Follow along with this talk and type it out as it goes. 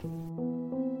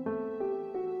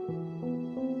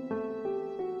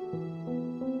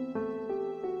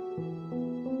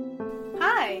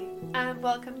and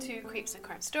welcome to Creeps and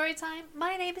Crime Storytime.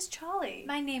 My name is Charlie.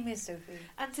 My name is Sophie.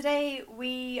 And today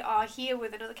we are here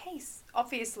with another case,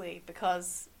 obviously,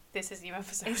 because this is a new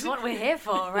episode. It's what we're here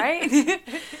for, right?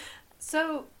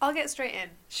 So, I'll get straight in.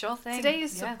 Sure thing. Today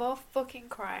is some more fucking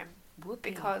crime,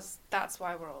 Whoopee. because that's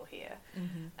why we're all here.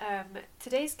 Mm-hmm.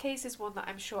 Today's case is one that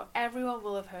I'm sure everyone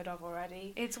will have heard of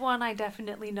already. It's one I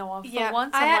definitely know of. Yeah, For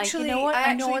once, I I'm actually, like, you know what? I know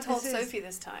actually what told this is. Sophie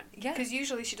this time. Yeah. Because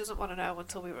usually she doesn't want to know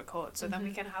until we record, so then we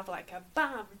can have like a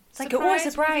bam, It's like, oh,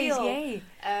 surprise, reveal. yay.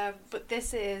 But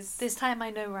this is... This time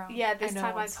I know round. Yeah, this know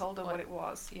time I what's- told her what it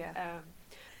was. Yeah.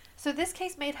 So this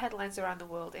case made headlines around the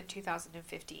world in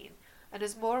 2015, and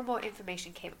as more and more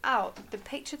information came out, the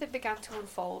picture that began to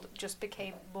unfold just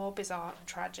became more bizarre and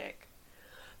tragic.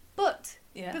 But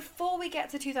Yeah. before we get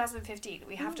to 2015,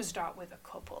 we have to start with a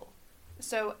couple.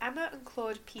 So Emma and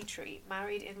Claude Petrie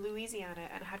married in Louisiana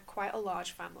and had quite a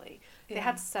large family. They Yeah.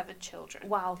 had 7 children.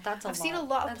 Wow, that's a lot. I've seen a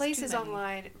lot of That's places too many.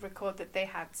 online record that they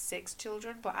had 6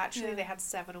 children, but actually Yeah. they had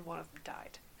 7 and one of them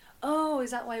died. Oh, is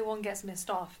that why one gets missed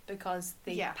off? Because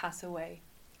they Yeah. pass away?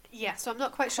 Yeah, so I'm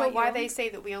not quite sure Quite why young? they say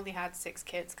that we only had 6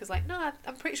 kids, because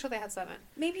I'm pretty sure they had 7.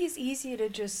 Maybe it's easier to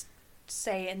just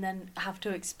say and then have to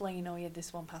explain, oh yeah,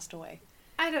 this one passed away.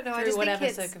 I don't know, I Through just whatever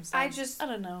think circumstance. I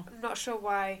don't know. I'm not sure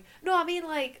why. No, I mean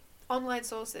like online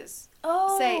sources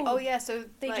Oh. say, oh yeah, so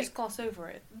They like, just gloss over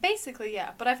it. basically,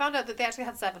 yeah, but I found out that they actually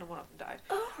had 7 and one of them died.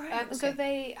 Oh, right. So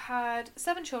they had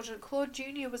 7 children. Claude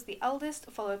Jr. was the eldest,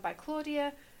 followed by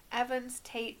Claudia, Evans,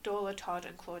 Tate, Dorla, Todd,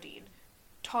 and Claudine.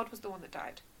 Todd was the one that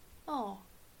died. Oh.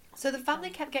 So the family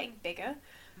kept getting bigger,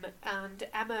 and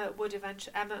Emma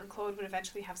and Claude would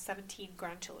eventually have 17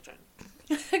 grandchildren.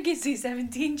 I can see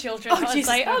 17 children. Oh, I was Jesus,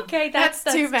 like, no. okay, that's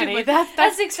too many. much.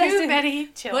 That's excessive. too many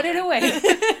children. Put it away.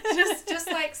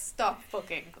 just like stop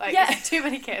fucking. Like, Yeah. it's too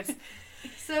many kids.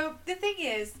 So the thing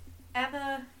is,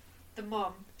 Emma, the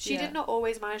mum, she Yeah. did not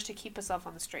always manage to keep herself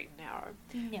on the straight and narrow.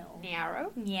 No.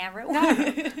 Narrow? Narrow.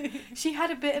 No. She had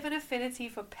a bit of an affinity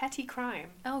for petty crime.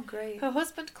 Oh, great. Her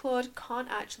husband Claude can't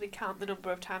actually count the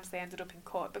number of times they ended up in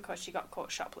court because she got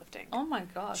caught shoplifting. Oh my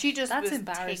gosh. She just That's was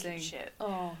embarrassing. taking shit. Oh,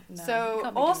 no. You So, can't be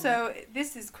doing also,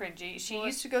 this is cringy. She What?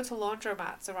 used to go to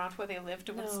laundromats around where they lived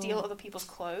and would No. steal other people's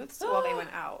clothes while they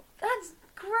went out. That's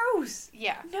gross.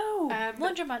 Yeah. No. Um,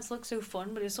 Laundromats look so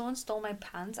fun, but if someone stole my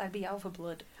pants, I'd be out for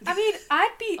blood. I mean,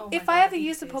 I'd be... Oh my if God, I ever I'd be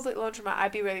used a pissed. public laundromat,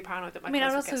 I'd be really paranoid that my I'd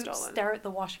clothes would also get stolen. stare at the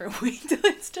washer and wait till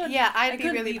it's done. Yeah, I I'd be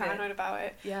couldn't really leave it. paranoid about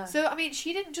it. Yeah. So, I mean,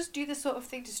 she didn't just do this sort of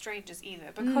thing to strangers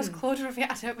either, because Mm. Claude Riviere,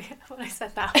 I don't mean, when I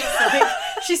said that, I was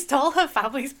like, she stole her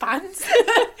family's pants.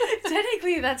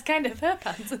 Technically, that's kind of her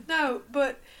pants. No,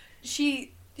 but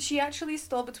she actually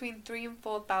stole between $3,000 and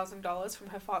 $4,000 from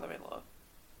her father-in-law.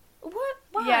 What?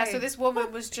 Why? Yeah, so this woman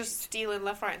What? was just stealing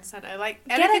left, right, and centre. Like,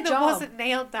 Get a anything that job. wasn't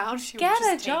nailed down, she would Get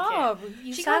just a take job.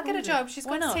 it. She can't get a job. She's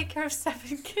Why got to not? take care of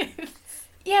 7 kids.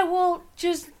 Yeah, well,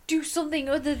 just do something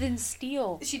other than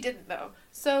steal. She didn't, though.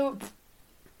 So,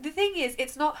 the thing is,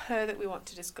 it's not her that we want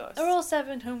to discuss. They're all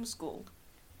 7 homeschooled.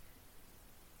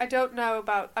 I don't know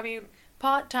about... I mean...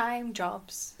 Part-time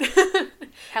jobs.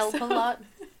 Help a lot.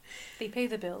 They pay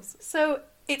the bills. So,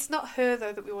 it's not her,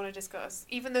 though, that we want to discuss,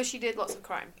 even though she did lots of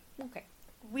crime. Okay.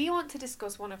 We want to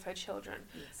discuss one of her children.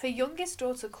 Yes. Her youngest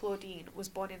daughter, Claudine, was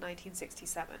born in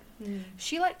 1967. Mm.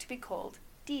 She liked to be called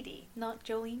Dee Dee. Not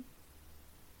Jolene.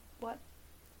 What?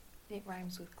 It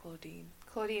rhymes with Claudine.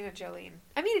 Claudine or Jolene.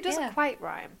 I mean, it doesn't Yeah. quite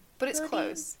rhyme, but it's Claudine.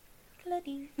 close.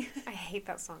 Claudine. I hate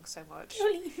that song so much.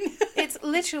 Jolene. It's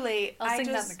literally... I'll sing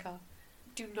that just in the car.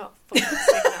 do not fucking sing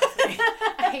that for me.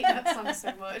 I hate that song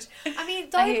so much. I mean, I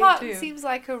Dolly hate it Parton too. seems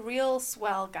like a real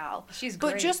swell gal. She's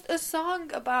great. But just a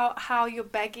song about how you're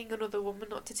begging another woman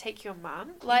not to take your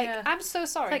man. Like, Yeah. I'm so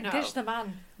sorry, like, no. ditch the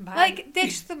man. Bye. Like,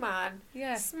 ditch the man.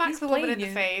 yeah. Smack He's the woman in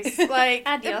playing the you. face. Like,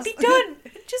 and Adios. be done.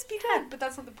 Just be done. But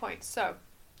that's not the point. So,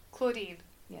 Claudine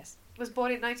Yes. was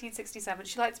born in 1967.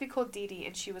 She liked to be called Dee Dee,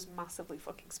 and she was massively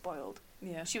fucking spoiled.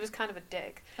 Yeah. She was kind of a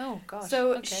dick. Oh, gosh.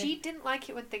 So okay. she didn't like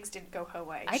it when things didn't go her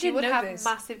way. I She didn't would know have this.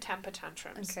 massive temper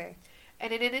tantrums. Okay.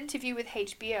 And in an interview with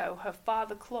HBO, her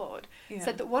father, Claude, Yeah.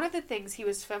 said that one of the things he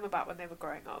was firm about when they were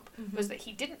growing up was Mhm. that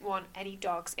he didn't want any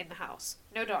dogs in the house.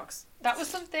 No dogs. That was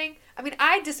something... I mean,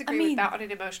 I disagree I mean, with that on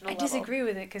an emotional I level. disagree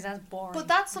with it because that's boring. But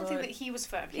that's something but that he was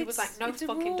firm. He was it's- like, no it's a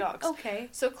fucking rule. dogs. Okay.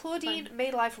 So Claudine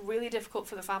made life really difficult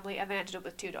for the family and they ended up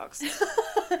with 2 dogs.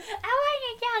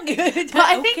 I want a dog. But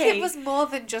I think it was more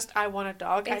than just, I want a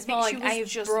dog. It's I think more she like, was "I've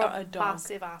just brought a a dog."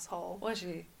 massive asshole. Was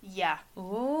she? Yeah.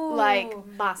 Oh. Like,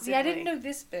 massively. See, I didn't know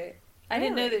this bit. I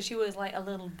didn't know Really? that she was like a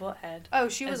little butthead. Oh,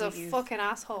 she was As a a youth. fucking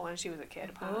asshole when she was a kid,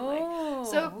 apparently. Oh,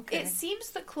 So okay. it seems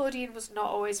that Claudine was not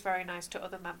always very nice to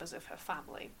other members of her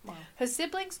family. Wow. Her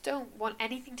siblings don't want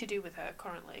anything to do with her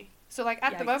currently. So like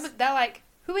at the Yikes. moment they're like,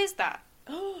 who is that?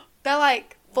 They're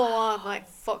like full on Wow. like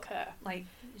fuck her. Like,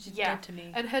 she's Yeah. dead to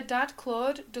me. And her dad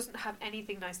Claude doesn't have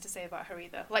anything nice to say about her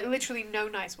either. Like literally no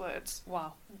nice words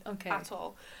Wow. Okay. at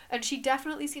all. And she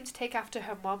definitely seemed to take after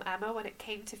her mom Emma when it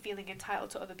came to feeling entitled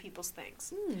to other people's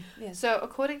things. Yes. So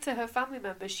according to her family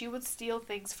members, she would steal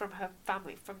things from her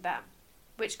family from them,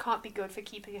 which can't be good for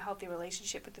keeping a healthy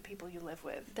relationship with the people you live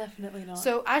with. Definitely not.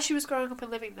 So as she was growing up and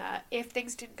living there, if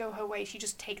things didn't go her way, she'd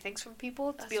just take things from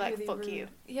people to That's be like, really fuck rude. you.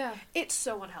 Yeah. It's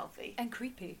so unhealthy. And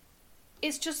creepy.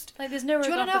 It's just... Like, there's no. Do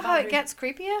you want to know how it gets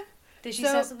creepier? Did she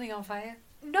So- set something on fire?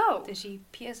 No. Did she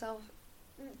pee herself?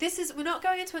 We're not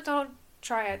going into McDonald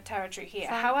Triad territory here.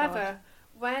 Thank However,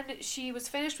 when she was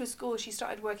finished with school, she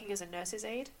started working as a nurse's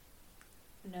aide.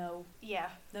 No. Yeah.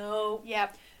 No.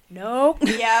 Yep. No.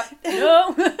 Yep.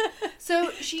 No.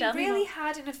 So she Tell me really more.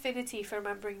 had an affinity for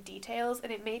remembering details,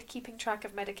 and it made keeping track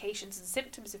of medications and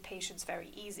symptoms of patients very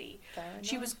easy. Fair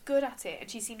She enough. was good at it, and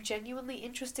she seemed genuinely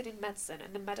interested in medicine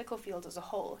and the medical field as a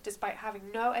whole, despite having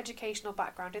no educational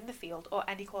background in the field or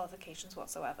any qualifications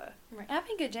whatsoever. Right. I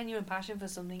think a genuine passion for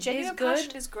something Genuine is good.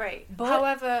 passion is great. but-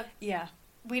 However, Yeah.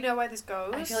 we know where this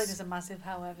goes. I feel like there's a massive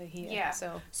however here. Yeah.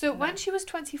 So So no. when she was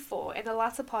 24, in the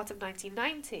latter part of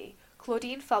 1990,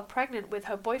 Claudine fell pregnant with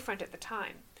her boyfriend at the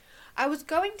time. I was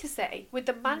going to say with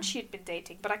the man she had been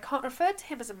dating, but I can't refer to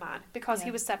him as a man because he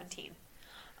Yeah. was 17.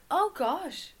 Oh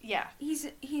gosh. Yeah. He's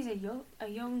a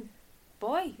young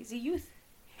boy. He's a youth.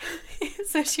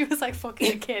 So she was like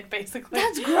fucking a kid, basically.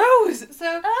 That's gross.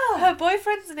 So Oh. her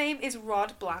boyfriend's name is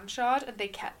Rod Blanchard, and they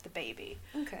kept the baby.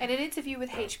 Okay. In an interview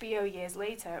with HBO years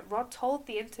later, Rod told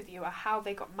the interviewer how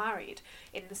they got married.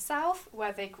 In the South,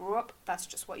 where they grew up, that's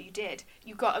just what you did.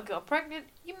 You got a girl pregnant,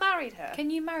 you married her. Can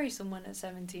you marry someone at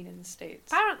 17 in the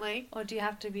States? Apparently, Or do you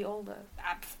have to be older?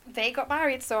 they got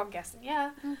married, so I'm guessing,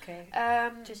 yeah. Okay.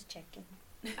 Just checking.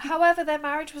 However, their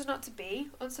marriage was not to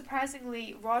be.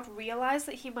 Unsurprisingly, Rod realised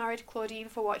that he married Claudine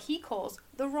for what he calls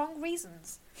the wrong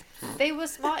reasons. They were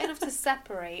smart enough to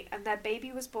separate, and their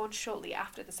baby was born shortly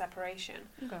after the separation.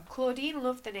 Okay. Claudine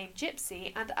loved the name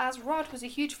Gypsy, and as Rod was a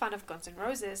huge fan of Guns N'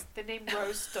 Roses, the name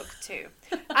Rose stuck too.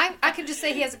 I can just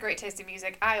say he has a great taste in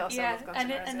music. I also love Guns N'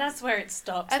 Roses. and that's where it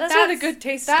stops. And That's where the good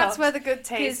taste stops. That's where the good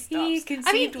taste 'Cause he stops.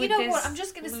 conceived you with know this what? I'm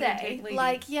just gonna say, lunatic lady.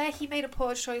 like, yeah, he made a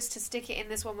poor choice to stick it in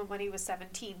this woman when he was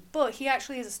 17, but he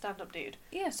actually is a stand-up dude.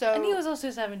 Yeah. So- and he was also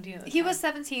 17 at the He time. was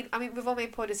 17. I mean, we've all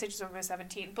made poor decisions when we were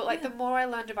 17, but like Yeah. the more I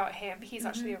learned about him, he's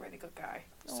actually a really good guy.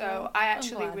 So Oh, I I'm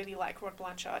actually glad. really like Rod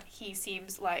Blanchard. He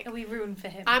seems like Are we rooting for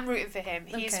him? I'm rooting for him.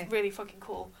 He's Okay. really fucking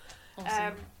cool.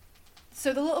 Awesome.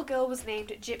 So the little girl was named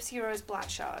Gypsy Rose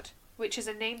Blanchard, which is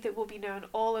a name that will be known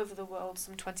all over the world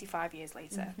some 25 years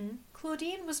later. Mhm.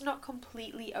 Claudine was not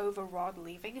completely over Rod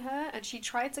leaving her, and she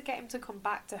tried to get him to come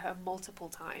back to her multiple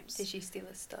times. Did she steal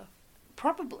his stuff?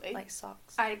 Probably. Like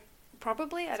socks? I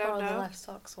don't Or the know. left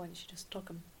socks when she just took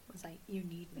them. Was like, you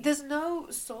need me. There's no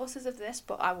sources of this,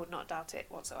 but I would not doubt it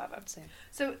whatsoever. Same.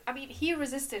 So, I mean, he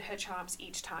resisted her charms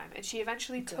each time, and she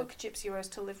eventually Good. took Gypsy Rose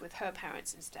to live with her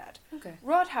parents instead. Okay.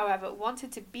 Rod, however,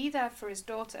 wanted to be there for his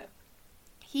daughter.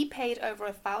 He paid over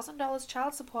 $1,000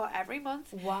 child support every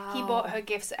month. Wow. He bought her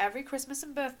gifts every Christmas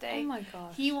and birthday. Oh my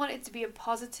gosh. He wanted to be a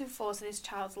positive force in his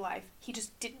child's life. He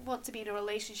just didn't want to be in a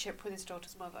relationship with his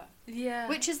daughter's mother. Yeah.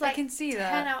 Which is like I can see 10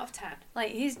 that. out of 10.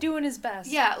 Like, he's doing his best.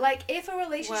 Yeah, like if a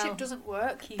relationship Well, doesn't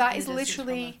work, keep that the is distance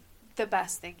literally the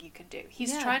best thing you can do.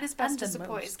 He's Yeah, trying his best and to the support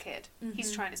most. his kid. He's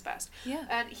Mhm. trying his best. Yeah.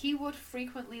 And he would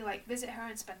frequently like visit her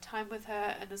and spend time with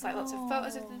her, and there's like lots of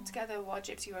photos of them Oh. together while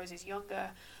Gypsy Rose is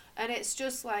younger. And it's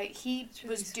just like he It's really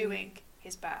was sweet. doing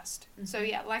his best. So Mhm.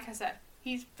 yeah, like I said,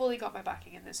 he's fully got my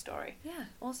backing in this story. Yeah,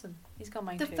 awesome. He's got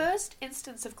mine The too. first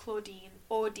instance of Claudine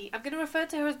or Dee, I'm going to refer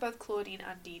to her as both Claudine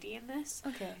and Dee Dee in this,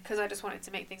 Okay. because I just wanted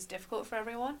to make things difficult for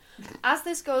everyone. As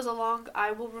this goes along,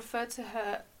 I will refer to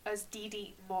her as Dee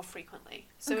Dee more frequently.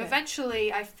 So Okay.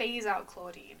 eventually I phase out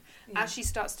Claudine Yeah. as she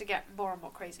starts to get more and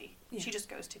more crazy. Yeah. She just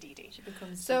goes to Dee Dee. She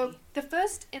becomes So, Dee the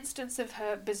first instance of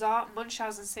her bizarre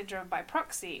Munchausen syndrome by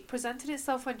proxy presented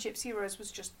itself when Gypsy Rose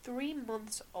was just 3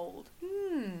 months old.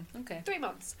 Dee. Okay. 3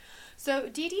 months. So,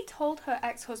 Dee Dee told her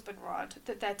ex-husband Rod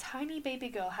that their tiny baby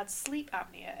girl had sleep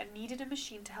apnea and needed a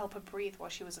machine to help her breathe while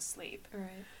she was asleep. Alright.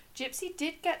 Gypsy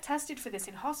did get tested for this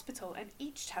in hospital, and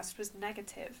each test was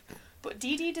negative. But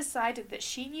Dee Dee decided that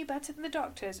she knew better than the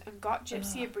doctors and got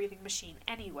Gypsy a breathing machine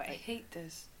I anyway. hate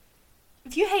this.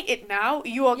 If you hate it now,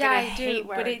 you are Yeah, gonna I hate do,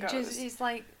 where but it it goes. just it's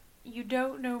like you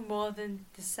don't know more than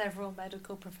the several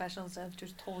medical professionals that have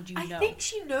just told you no. I think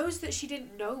she knows that she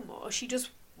didn't know more. She just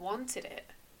wanted it.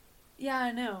 Yeah,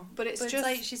 I know. But it's just... it's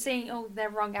like she's saying, oh, they're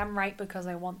wrong, I'm right because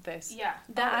I want this. Yeah.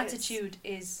 That attitude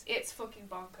is... It's fucking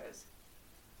bonkers.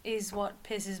 Is what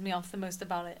pisses me off the most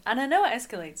about it. And I know it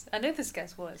escalates. I know this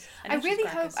gets worse. I really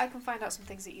hope I can find out some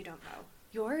things that you don't know.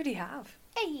 You already have.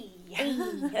 Hey!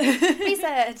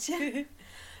 Research!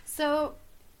 So,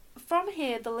 from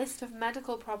here, the list of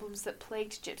medical problems that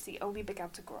plagued Gypsy only began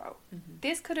to grow. Mm-hmm.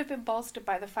 This could have been bolstered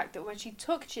by the fact that when she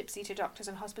took Gypsy to doctors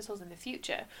and hospitals in the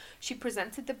future, she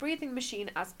presented the breathing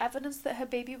machine as evidence that her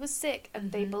baby was sick,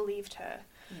 and they believed her.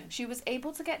 Yeah. She was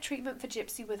able to get treatment for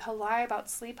Gypsy with her lie about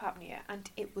sleep apnea, and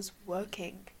it was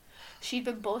working. She'd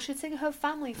been bullshitting her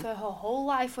family for her whole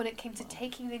life when it came to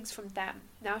taking things from them.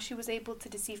 Now she was able to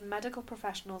deceive medical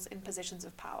professionals in positions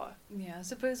of power. Yeah, I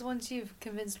suppose once you've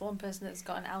convinced one person that's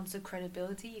got an ounce of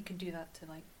credibility, you can do that to,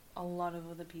 like, a lot of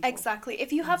other people. Exactly.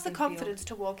 If you have the confidence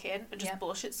to walk in and just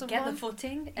bullshit someone... Get the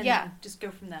footing and then just go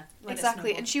from there.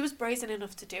 Exactly. And she was brazen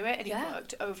enough to do it, and it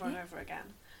worked over and over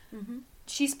again. Mm-hmm.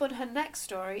 She spun her next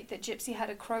story that Gypsy had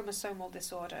a chromosomal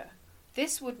disorder.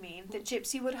 This would mean that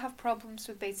Gypsy would have problems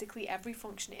with basically every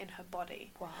function in her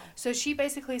body. Wow. So she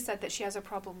basically said that she has a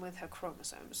problem with her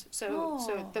chromosomes.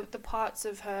 So the parts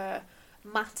of her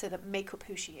matter that make up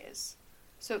who she is.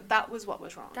 So that was what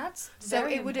was wrong. That's so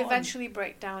very it would important. eventually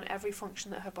break down every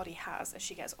function that her body has as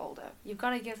she gets older. You've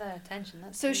got to give that attention.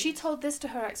 That's so she told this to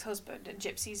her ex-husband and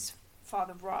Gypsy's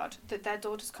father Rod, that their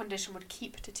daughter's condition would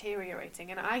keep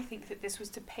deteriorating, and I think that this was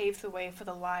to pave the way for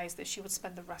the lies that she would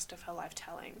spend the rest of her life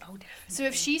telling. Oh, definitely. So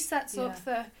if she sets up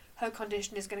her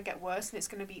condition is going to get worse and it's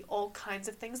going to be all kinds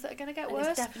of things that are going to get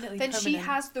worse, then permanent. she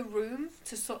has the room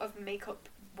to sort of make up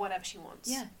whatever she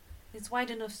wants. Yeah. It's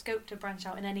wide enough scope to branch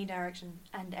out in any direction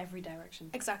and every direction.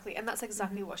 Exactly, and that's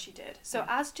exactly what she did. So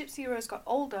as Gypsy Rose got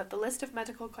older, the list of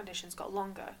medical conditions got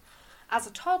longer. As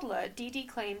a toddler, Dee Dee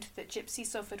claimed that Gypsy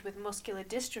suffered with muscular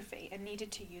dystrophy and needed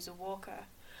to use a walker.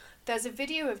 There's a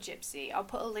video of Gypsy. I'll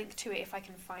put a link to it if I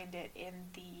can find it in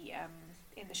the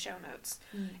show notes.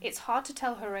 It's hard to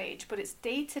tell her age, but it's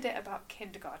dated at about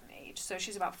kindergarten age, so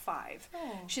she's about 5.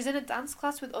 Oh. She's in a dance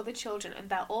class with other children, and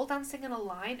they're all dancing in a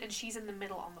line, and she's in the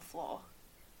middle on the floor.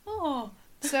 Oh.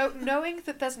 So knowing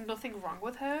that there's nothing wrong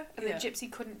with her and that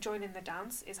Gypsy couldn't join in the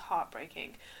dance is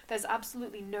heartbreaking. There's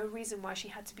absolutely no reason why she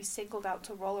had to be singled out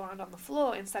to roll around on the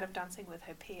floor instead of dancing with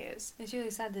her peers. It's really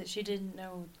sad that she didn't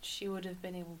know she would have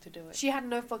been able to do it. She had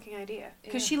no fucking idea.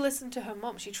 Because she listened to her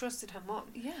mum. She trusted her mum.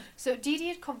 Yeah. So Dee Dee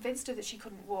had convinced her that she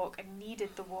couldn't walk and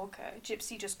needed the walker.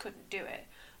 Gypsy just couldn't do it.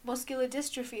 Muscular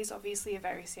dystrophy is obviously a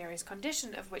very serious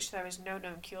condition of which there is no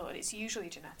known cure, and it's usually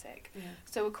genetic. Yeah.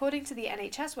 So according to the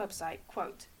NHS website,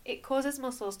 quote, it causes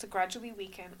muscles to gradually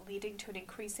weaken, leading to an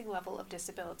increasing level of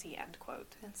disability, end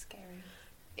quote. That's scary.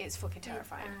 It's fucking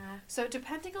terrifying. So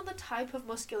depending on the type of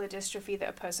muscular dystrophy that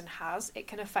a person has, it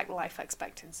can affect life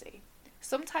expectancy.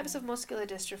 Some types of muscular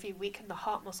dystrophy weaken the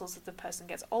heart muscles as the person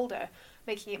gets older,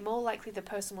 making it more likely the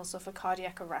person will suffer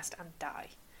cardiac arrest and die.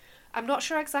 I'm not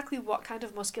sure exactly what kind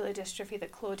of muscular dystrophy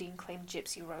that Claudine claimed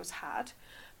Gypsy Rose had,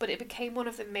 but it became one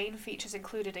of the main features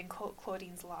included in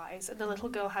Claudine's lies, and the little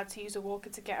girl had to use a walker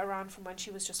to get around from when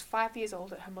she was just 5 years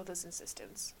old at her mother's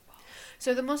insistence.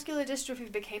 So the muscular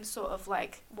dystrophy became sort of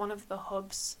like one of the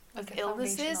hubs of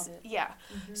illnesses. Yeah.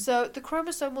 Mm-hmm. So the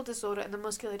chromosomal disorder and the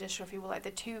muscular dystrophy were like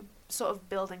the two sort of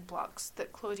building blocks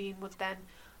that Claudine would then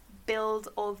build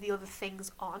all the other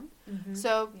things on. Mm-hmm.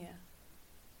 So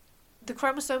the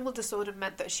chromosomal disorder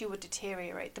meant that she would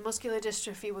deteriorate. The muscular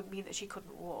dystrophy would mean that she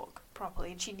couldn't walk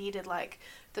properly, and she needed like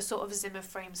the sort of Zimmer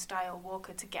frame style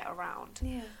walker to get around.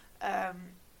 Yeah.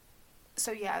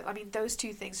 So yeah, I mean those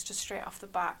two things just straight off the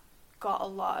bat got a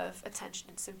lot of attention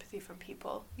and sympathy from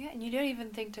people. Yeah, and you don't even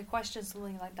think to question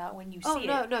something like that when you see it.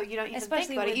 Oh no, you don't even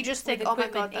think about it. You just think, oh my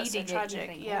god, that's so tragic.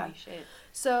 Think, yeah. Holy shit.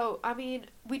 So, I mean,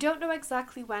 we don't know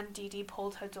exactly when Dee Dee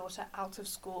pulled her daughter out of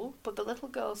school, but the little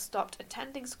girl stopped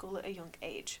attending school at a young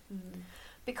age. Mm.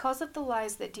 Because of the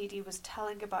lies that Dee Dee was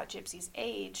telling about Gypsy's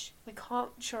age, we can't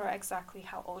sure exactly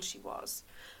how old she was.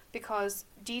 Because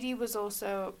Dee Dee was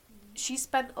also... She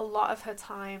spent a lot of her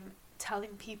time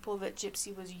telling people that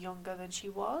Gypsy was younger than she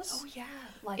was. Oh, yeah.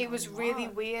 Like it was really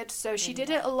weird. So she did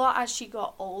it a lot as she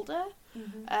got older.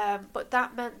 Mm-hmm. But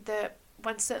that meant that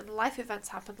when certain life events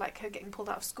happened, like her getting pulled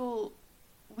out of school,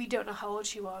 we don't know how old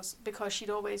she was because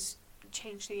she'd always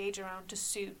change the age around to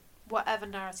suit whatever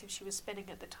narrative she was spinning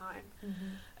at the time.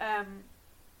 Mm-hmm.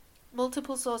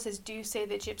 Multiple sources do say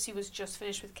that Gypsy was just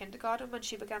finished with kindergarten when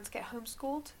she began to get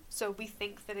homeschooled, so we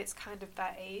think that it's kind of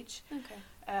that age.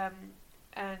 Okay.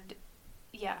 And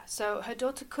Yeah, so her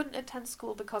daughter couldn't attend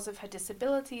school because of her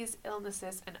disabilities,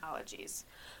 illnesses, and allergies.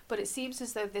 But it seems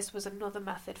as though this was another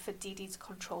method for Dee Dee to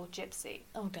control Gypsy.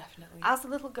 Oh, definitely. As the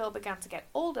little girl began to get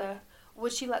older,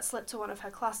 would she let slip to one of her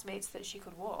classmates that she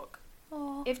could walk?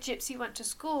 Oh. If Gypsy went to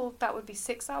school, that would be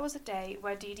 6 hours a day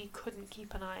where Dee Dee couldn't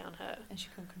keep an eye on her. And she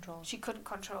couldn't control her. She couldn't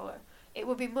control her. It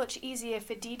would be much easier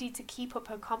for Dee Dee to keep up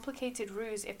her complicated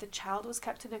ruse if the child was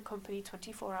kept in her company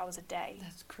 24 hours a day.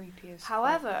 That's creepy as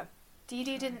However, Dee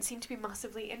Dee didn't seem to be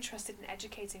massively interested in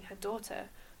educating her daughter,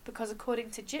 because according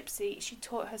to Gypsy, she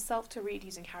taught herself to read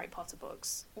using Harry Potter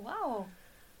books. Wow.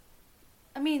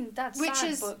 I mean, that's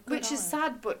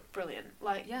sad but brilliant.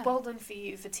 Like, Yeah. well done for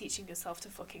you for teaching yourself to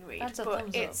fucking read. That's a but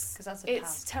thumbs up, it's 'cause that's a it's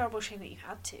pass. terrible shame that you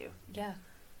had to. Yeah.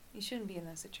 You shouldn't be in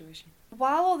that situation.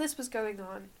 While all this was going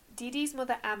on, Dee Dee's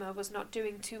mother Emma was not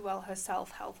doing too well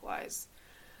herself health-wise.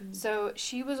 Mm. So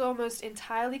she was almost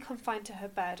entirely confined to her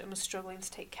bed and was struggling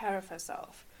to take care of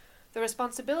herself. The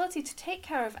responsibility to take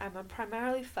care of Emma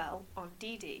primarily fell on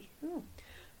Dee Dee. Ooh.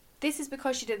 This is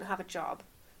because she didn't have a job.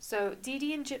 So Dee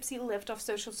Dee and Gypsy lived off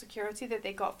social security that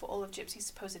they got for all of Gypsy's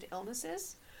supposed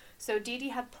illnesses. So Dee Dee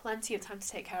had plenty of time to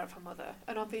take care of her mother,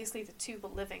 and obviously the two were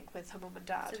living with her mum and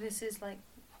dad. So this is like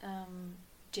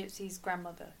Gypsy's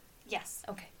grandmother. Yes.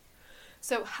 Okay.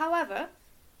 So, however,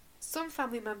 some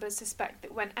family members suspect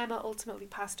that when Emma ultimately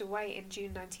passed away in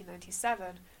June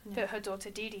 1997, that her daughter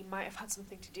Dee Dee might have had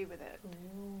something to do with it.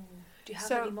 Ooh. Do you have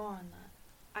So- any more on that?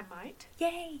 I might.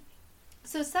 Yay!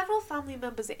 So several family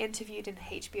members are interviewed in the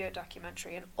HBO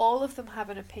documentary, and all of them have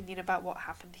an opinion about what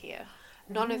happened here.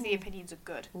 None of the Ooh. opinions are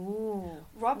good. Ooh.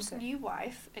 Rob's Okay. new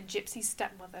wife and Gypsy's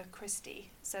stepmother,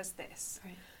 Christy, says this.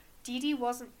 Right.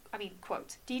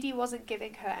 Quote, Dee Dee wasn't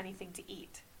giving her anything to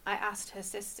eat. I asked her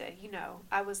sister,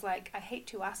 I was like, I hate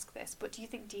to ask this, but do you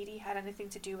think Dee Dee had anything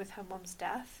to do with her mum's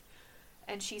death?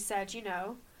 And she said,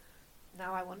 now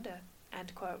I wonder,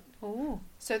 end quote. Ooh.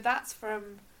 So that's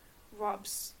from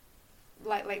Rob's,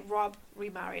 like Rob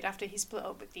remarried after he split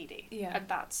up with Dee Dee. Yeah. And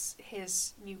that's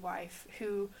his new wife,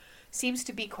 who seems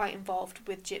to be quite involved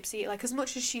with Gypsy. Like, as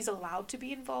much as she's allowed to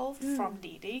be involved from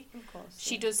Dee Dee, Of course.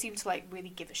 she does seem to, like, really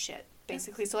give a shit,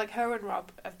 basically. So, like, her and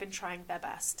Rob have been trying their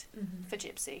best for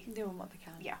Gypsy. Doing what they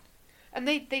can. Yeah. And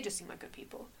they just seem like good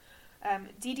people.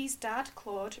 Dee Dee's dad,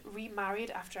 Claude,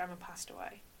 remarried after Emma passed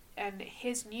away. And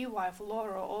his new wife,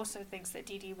 Laura, also thinks that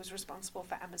Dee Dee was responsible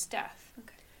for Emma's death.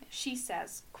 Okay. She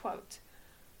says, quote,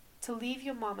 to leave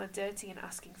your mama dirty and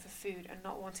asking for food and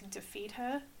not wanting to feed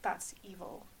her, that's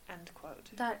evil, end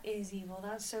quote. That is evil.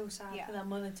 That's so sad Yeah. for that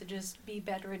mother to just be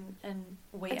bedridden and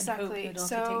wait Exactly. and hope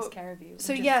your daughter takes care of you.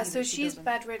 So and just yeah, see so that she she's doesn't.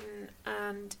 bedridden,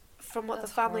 and from what That's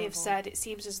the family have horrible. said, it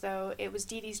seems as though it was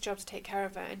Dee Dee's job to take care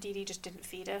of her, and Dee Dee just didn't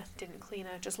feed her, didn't clean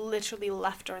her, just literally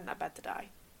left her in that bed to die.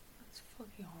 That's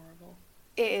fucking horrible.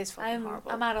 It is fucking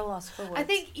horrible. I'm at a loss for words. I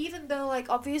think even though, like,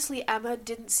 obviously Emma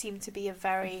didn't seem to be a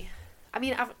very... I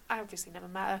mean, I obviously never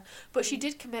met her, but she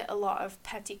did commit a lot of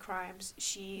petty crimes.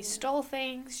 She stole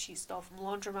things, she stole from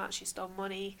laundromats, she stole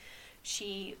money,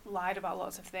 she lied about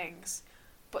lots of things.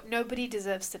 But nobody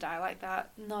deserves to die like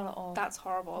that. Not at all. That's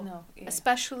horrible. No. Yeah.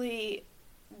 Especially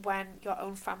when your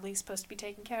own family's supposed to be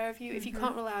taking care of you. If you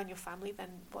can't rely on your family, then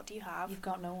what do you have? You've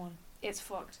got no one. It's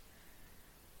fucked.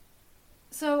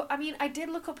 So, I mean, I did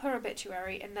look up her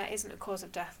obituary, and there isn't a cause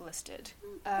of death listed.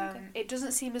 Okay. It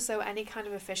doesn't seem as though any kind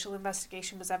of official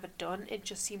investigation was ever done. It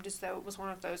just seemed as though it was one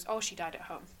of those, oh, she died at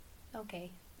home.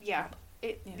 Okay. Yeah.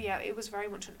 Yeah. It was very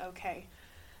much an okay.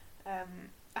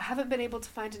 I haven't been able to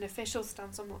find an official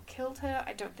stance on what killed her.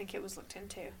 I don't think it was looked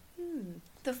into.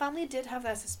 The family did have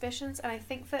their suspicions, and I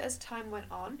think that as time went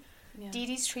on, Yeah. Dee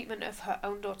Dee's treatment of her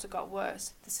own daughter got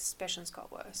worse. The suspicions got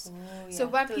worse. Oh, yeah. So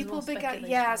when There was people more began,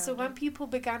 speculation so around when it. people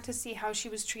began to see how she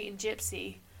was treating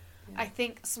Gypsy, I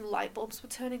think some light bulbs were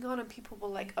turning on, and people were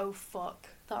like, "Oh fuck!"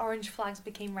 The orange flags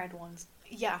became red ones.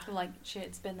 Yeah. They're like, shit,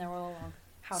 it's been there all along.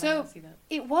 How did So- I not see that?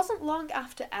 It wasn't long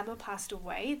after Emma passed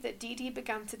away that Dee Dee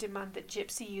began to demand that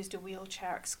Gypsy used a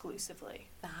wheelchair exclusively.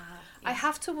 I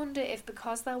have to wonder if,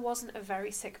 because there wasn't a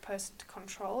very sick person to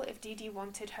control, if Dee Dee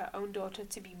wanted her own daughter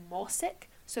to be more sick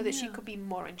so that she Yeah. could be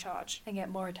more in charge. And get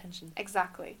more attention.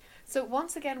 Exactly. So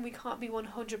once again, we can't be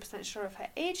 100% sure of her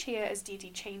age here, as Dee Dee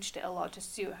changed it a lot to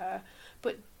suit her.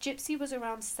 But Gypsy was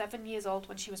around 7 years old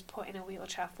when she was put in a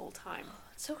wheelchair full time.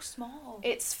 It's so small.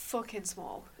 It's fucking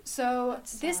small. So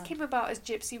That's this sad. came about as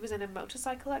Gypsy was in a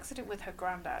motorcycle accident with her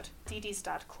granddad, Dee Dee's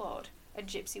dad, Claude, and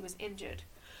Gypsy was injured.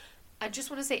 I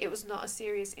just want to say it was not a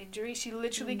serious injury. She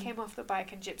literally came off the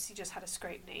bike and Gypsy just had a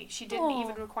scraped knee. She didn't Aw.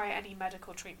 even require any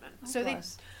medical treatment. Oh, So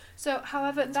bless. So,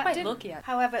 however, lucky,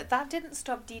 however, that didn't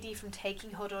stop Dee Dee from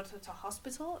taking her daughter to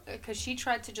hospital because she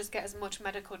tried to just get as much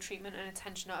medical treatment and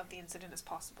attention out of the incident as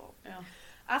possible. Yeah.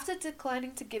 After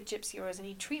declining to give Gypsy Rose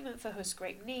any treatment for her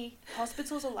scraped knee,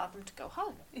 hospitals allowed them to go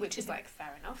home, which is like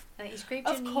fair enough. You scraped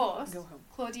your knee, of course, go home.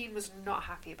 Claudine was not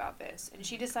happy about this, and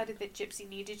she decided that Gypsy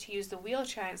needed to use the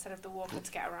wheelchair instead of the walker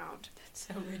to get around. That's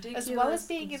so ridiculous. As well as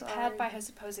being impaired by her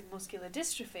supposed muscular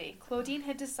dystrophy, Claudine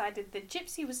had decided that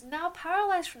Gypsy was now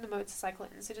paralysed from the motorcycle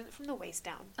incident from the waist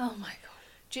down. Oh my god.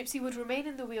 Gypsy would remain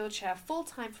in the wheelchair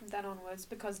full-time from then onwards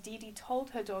because Dee Dee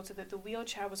told her daughter that the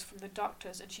wheelchair was from the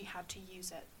doctors and she had to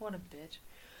use it. What a bitch.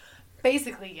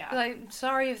 Basically, yeah. Like,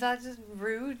 sorry if that's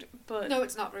rude, but... No,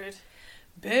 it's not rude.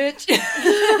 Bitch.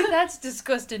 That's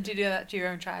disgusting to do that to your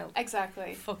own child.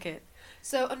 Exactly. Fuck it.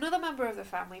 So, another member of the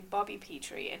family, Bobby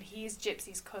Petrie, and he's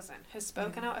Gypsy's cousin, has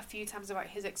spoken out a few times about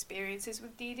his experiences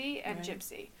with Dee Dee and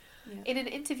Gypsy. Yeah. In an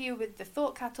interview with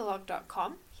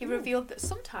thethoughtcatalog.com, he revealed that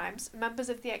sometimes members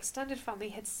of the extended family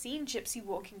had seen Gypsy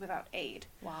walking without aid.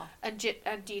 Wow. And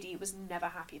Dee Dee was never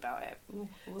happy about it. Ooh,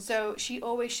 so she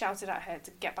always shouted at her to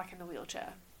get back in the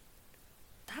wheelchair.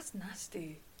 That's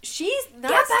nasty. She's nasty.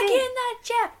 Get back in that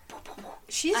chair.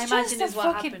 She's I just imagine a is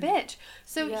what fucking happened. bitch.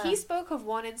 So he spoke of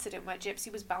one incident where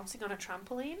Gypsy was bouncing on a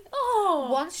trampoline. Oh,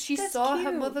 Once she saw her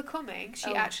cute. mother coming,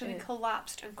 she actually shit.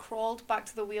 collapsed and crawled back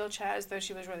to the wheelchair as though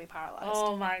she was really paralysed.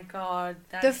 Oh my god.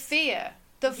 The fear.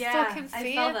 The fucking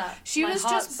fear. I felt that. She My was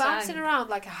heart just bouncing sank. around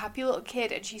like a happy little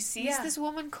kid, and she sees Yeah. this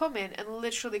woman come in and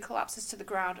literally collapses to the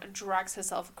ground and drags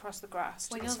herself across the grass.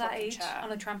 When to you're this that fucking age chair.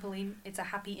 on a trampoline, it's a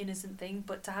happy, innocent thing,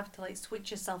 but to have to like switch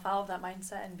yourself out of that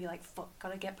mindset and be like, fuck,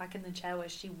 gotta get back in the chair where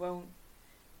she won't,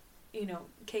 you know,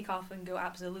 kick off and go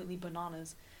absolutely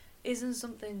bananas, isn't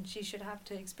something she should have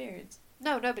to experience.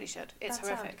 No, nobody should. It's That's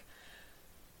horrific. sad.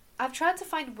 I've tried to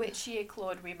find which year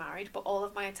Claude remarried, but all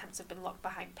of my attempts have been locked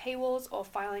behind paywalls or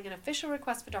filing an official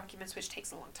request for documents, which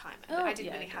takes a long time, and I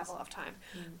didn't really have a lot of time.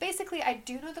 Basically, I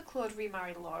do know that Claude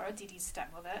remarried Laura, Dee Dee's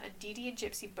stepmother, and Dee Dee and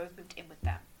Gypsy both moved in with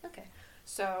them. Okay.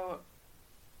 So,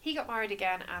 he got married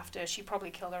again after she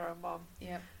probably killed her own mum,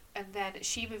 Yep. and then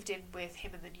she moved in with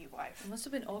him and the new wife. It must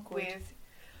have been awkward.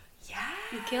 Yeah.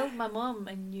 You killed my mum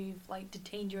and you've like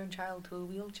detained your own child to a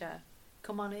wheelchair.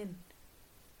 Come on in.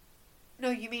 No,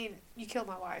 you mean you killed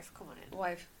my wife. Come on in.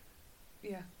 Wife.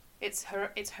 Yeah. It's her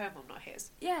mum, not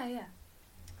his. Yeah, yeah.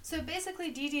 So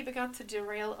basically, Dee Dee began to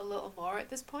derail a little more at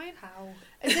this point. How?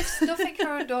 As if stuffing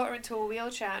her own daughter into a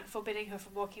wheelchair and forbidding her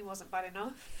from walking wasn't bad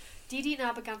enough, Dee Dee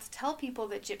now began to tell people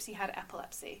that Gypsy had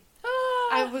epilepsy.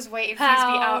 I was waiting for you to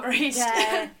be outraged.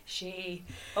 Dare she?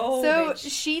 Oh, so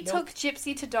bitch. she took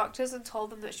Gypsy to doctors and told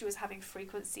them that she was having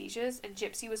frequent seizures, and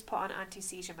Gypsy was put on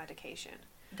anti-seizure medication.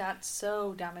 That's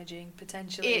so damaging,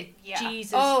 potentially. Yeah.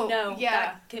 Jesus, Oh, no. yeah.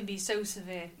 That can be so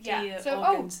severe to Yeah. your So,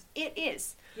 organs. it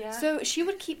is. Yeah. So she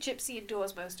would keep Gypsy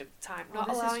indoors most of the time, not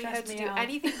this has allowing her stressed to me do out.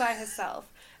 anything by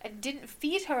herself, and didn't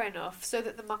feed her enough so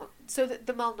that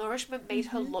the malnourishment made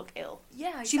her look ill. yeah,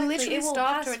 exactly. She literally It will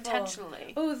starved her pass for-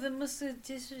 intentionally. Oh, the muscular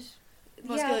dystrophy.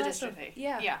 Muscular dystrophy.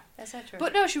 Yeah, etc.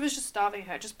 But no, she was just starving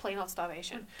her, just plain old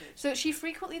starvation. Oh, bitch. So she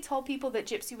frequently told people that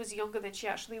Gypsy was younger than she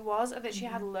actually was, and that she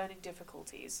had learning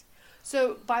difficulties.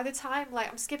 So by the time, like,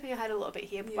 I'm skipping ahead a little bit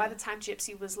here, but by the time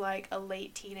Gypsy was like a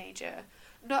late teenager,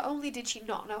 not only did she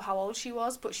not know how old she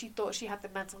was, but she thought she had the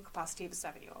mental capacity of a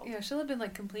 7-year-old. Yeah, she'll have been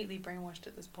like completely brainwashed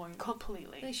at this point.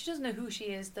 Completely. Like, she doesn't know who she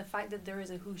is, the fact that there is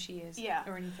a who she is. Yeah.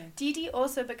 Or anything. Dee Dee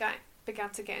also began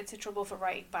to get into trouble for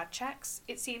writing bad checks.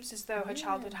 It seems as though her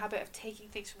childhood habit of taking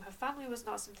things from her family was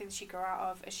not something she grew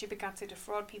out of, as she began to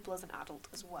defraud people as an adult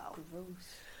as well.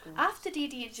 Gross. After Dee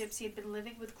Dee and Gypsy had been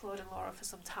living with Claude and Laura for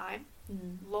some time,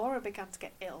 Laura began to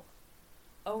get ill.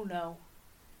 Oh no.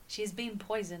 She's been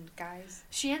poisoned, guys.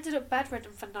 She ended up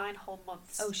bedridden for 9 whole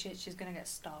months. Oh shit, she's gonna get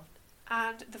starved.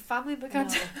 And the family began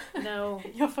to... No.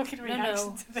 Your fucking reaction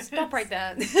No. to this. Stop right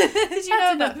there. Did you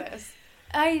know about this?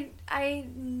 I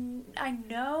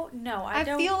know. No, I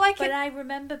don't. feel like but I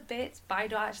remember bits, but I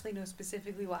don't actually know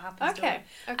specifically what happens. Okay.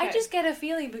 I just get a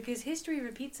feeling because history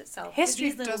repeats itself. History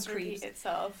with these little does repeat creeps.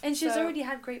 itself. And she's So- already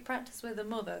had great practice with her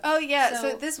mother. Oh yeah,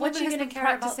 so So this what woman you has gonna been care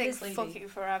about practicing this lady? fucking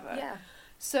forever. Yeah.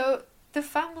 So the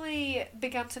family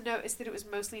began to notice that it was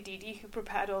mostly Dee Dee who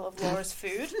prepared all of Laura's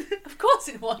food. Of course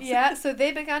it was. Yeah, so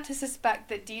they began to suspect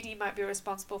that Dee Dee might be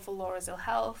responsible for Laura's ill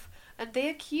health, and they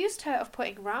accused her of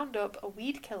putting Roundup, a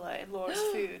weed killer, in Laura's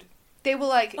food. They were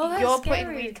like, Oh, that's you're putting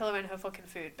scary. weed killer in her fucking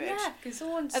food, bitch. Yeah, because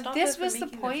someone And stopped this her was from the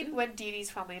making point food. when Dee Dee's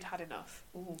family had had enough.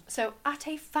 Ooh. So, at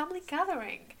a family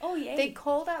gathering, Oh yeah. they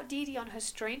called out Dee Dee on her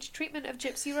strange treatment of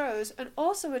Gypsy Rose and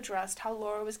also addressed how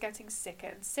Laura was getting sicker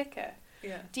and sicker.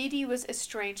 Yeah. Dee Dee was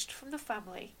estranged from the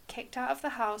family, kicked out of the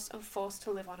house, and forced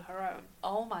to live on her own.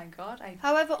 Oh my god.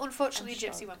 However, unfortunately, I'm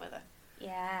Gypsy shocked. went with her.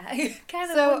 Yeah. I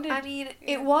kind of So, wondered. I mean,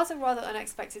 Yeah. it was a rather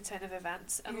unexpected turn of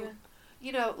events. And, Yeah.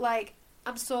 you know, like,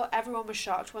 I'm sure everyone was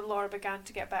shocked when Laura began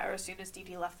to get better as soon as Dee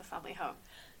Dee left the family home.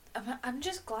 I'm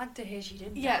just glad to hear she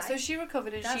didn't Yeah, die. so she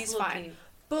recovered and That's she's lovely. fine.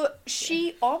 But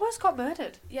she almost got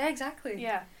murdered. Yeah, exactly.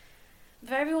 Yeah.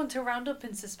 For everyone to round up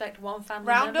and suspect one family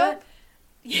Round member. up?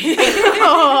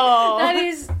 Oh.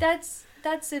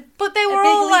 That's a But they a were big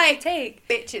all leap like, to take.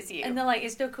 bitches you. And they're like,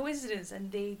 it's no coincidence,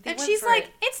 and they And went she's for like,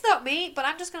 it. it's not me, but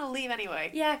I'm just going to leave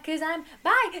anyway. Yeah, because I'm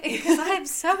bye. Because I am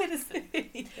so innocent.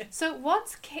 Yeah. So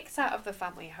once kicked out of the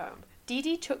family home, Dee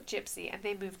Dee took Gypsy and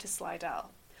they moved to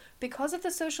Slidell. Because of the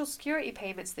social security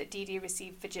payments that Dee Dee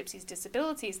received for Gypsy's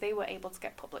disabilities, they were able to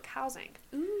get public housing.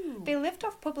 Ooh. They lived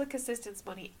off public assistance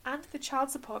money and the child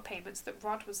support payments that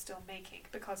Rod was still making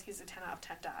because he's a 10 out of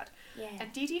 10 dad. Yeah.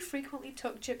 And Dee Dee frequently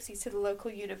took Gypsy to the local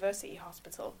university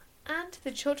hospital and to the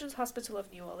Children's Hospital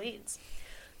of New Orleans.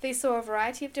 They saw a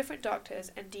variety of different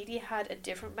doctors, and Dee Dee had a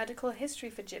different medical history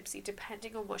for Gypsy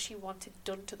depending on what she wanted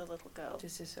done to the little girl.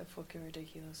 This is so fucking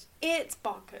ridiculous. It's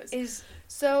bonkers. Is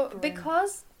So, Grim.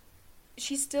 because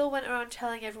she still went around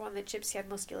telling everyone that Gypsy had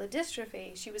muscular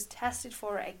dystrophy, she was tested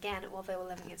for it again while they were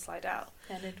living in Slidell.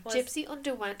 and it was Gypsy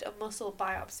underwent a muscle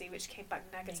biopsy, which came back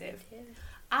negative.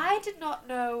 I did not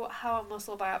know how a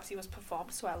muscle biopsy was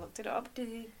performed, so I looked it up. Do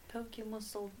they poke your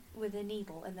muscle with a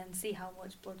needle and then see how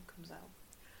much blood comes out?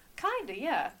 Kinda,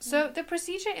 yeah. So the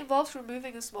procedure involves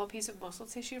removing a small piece of muscle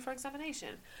tissue for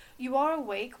examination. You are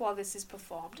awake while this is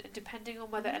performed, and depending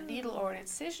on whether a needle or an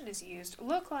incision is used,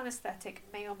 local anaesthetic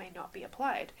may or may not be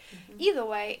applied. Either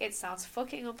way, it sounds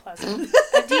fucking unpleasant.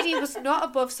 And Dee Dee was not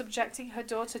above subjecting her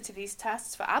daughter to these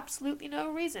tests for absolutely no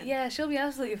reason. Yeah, she'll be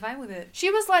absolutely fine with it. She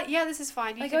was like, yeah, this is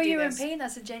fine, you Like, can oh, do you're this. in pain,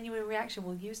 that's a genuine reaction,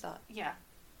 we'll use that. Yeah.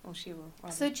 Oh, she will.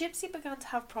 Rather. So Gypsy began to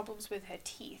have problems with her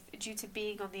teeth due to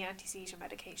being on the anti-seizure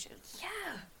medication.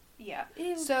 yeah. Yeah.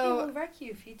 It So- will wreck you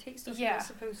if you take stuff Yeah. you're not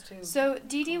supposed to. So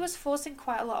Dee Dee was forcing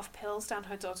quite a lot of pills down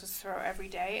her daughter's throat every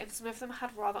day, and some of them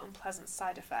had rather unpleasant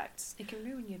side effects. It can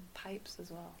ruin your pipes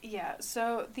as well. Yeah,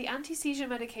 so the anti-seizure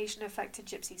medication affected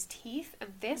Gypsy's teeth,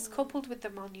 and this, coupled with the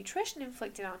malnutrition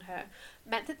inflicted on her,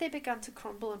 meant that they began to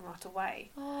crumble and rot away.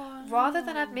 Oh, Rather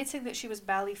than admitting that she was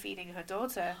barely feeding her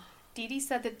daughter, Dee Dee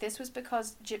said that this was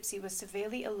because Gypsy was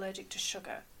severely allergic to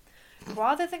sugar.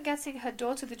 Rather than getting her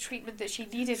daughter the treatment that she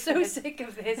needed for so her sick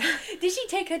of this. Did she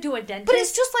take her to a dentist? But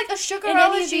it's just like a sugar In any of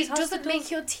allergy these doesn't make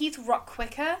hospitals- your teeth rot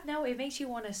quicker. No, it makes you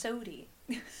want a sody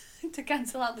to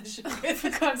cancel out the sugar. For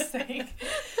God's sake.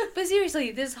 But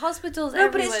seriously, there's hospitals No,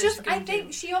 but everywhere it's just, that you I can think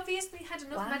do. she obviously had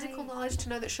enough Why? medical knowledge to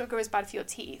know that sugar is bad for your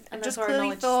teeth. And And just that's where her clearly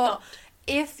knowledge thought, stopped.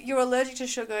 if you're allergic to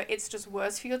sugar, it's just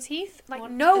worse for your teeth. Like,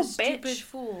 What no, a stupid bitch.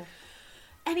 fool.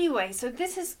 Anyway, so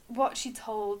this is what she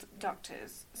told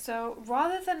doctors. So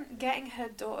rather than getting her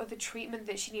daughter the treatment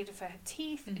that she needed for her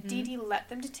teeth, Mhm. Dee Dee let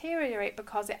them deteriorate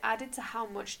because it added to how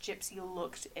much Gypsy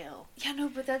looked ill. Yeah, no,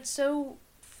 but that's so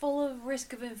full of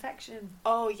risk of infection.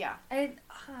 Oh, yeah. And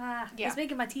Yeah. it's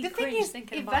making my teeth The thing cringe is,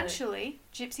 thinking about it. eventually,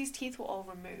 Gypsy's teeth were all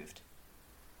removed.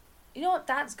 You know what?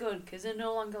 That's good because they're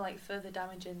no longer like further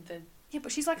damaging the. Yeah,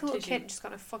 but she's like a little Tissue. kid and she's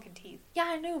got no fucking teeth. Yeah,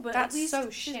 I know, but That's at least so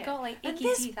she's shit. got like And icky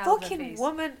this teeth out of her fucking face.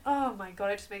 woman, oh my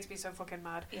god, it just makes me so fucking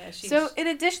mad. Yeah, she's. So, in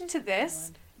addition to this,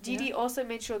 Lord. Dee Dee also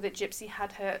made sure that Gypsy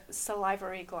had her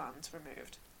salivary glands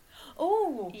removed.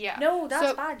 Oh. Yeah. No, that's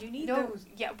So- bad. You need No, those.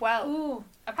 yeah, well, Ooh.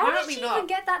 How did apparently she not. even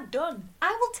get that done?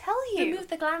 I will tell you. Remove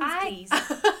the glands, please.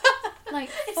 Like,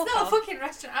 It's fuck not off. a fucking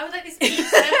restaurant. I would like this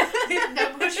pizza with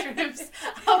no mushrooms.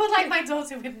 I would like my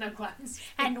daughter with no glands.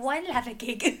 And one lava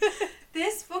cake.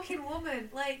 This fucking woman,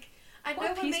 like, I What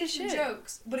know a we're piece of making shit.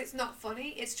 jokes, but it's not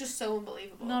funny. It's just so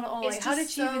unbelievable. Not at all. It's Like, how just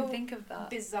did she even so think of that?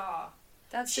 Bizarre.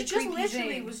 That's She the just creepy literally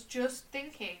thing. was just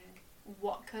thinking,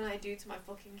 what can I do to my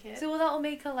fucking kid? So will that will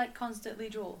make her like constantly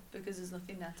drool because there's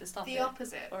nothing there to stop The it.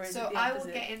 opposite. Or is So it the I will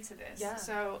opposite? get into this. Yeah.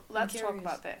 So let's talk curious.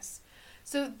 about this.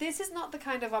 So this is not the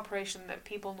kind of operation that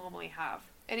people normally have.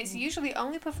 And it's usually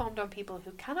only performed on people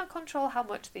who cannot control how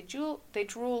much they drool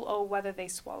or whether they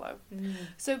swallow.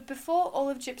 So before all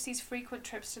of Gypsy's frequent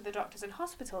trips to the doctors and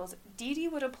hospitals, Dee Dee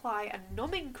would apply a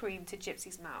numbing cream to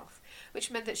Gypsy's mouth,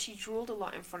 which meant that she drooled a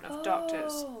lot in front of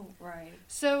doctors. Oh, right.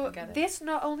 So I get it. this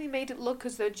not only made it look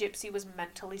as though Gypsy was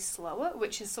mentally slower,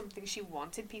 which is something she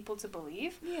wanted people to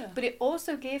believe, Yeah. but it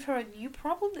also gave her a new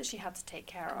problem that she had to take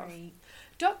care of. Great.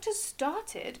 Doctors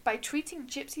started by treating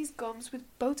Gypsy's gums with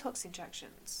Botox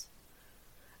injections.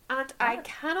 And I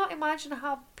cannot imagine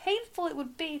how painful it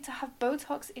would be to have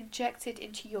Botox injected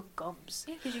into your gums.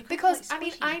 Yeah, because, I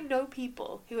mean, I know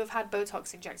people who have had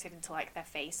Botox injected into, like, their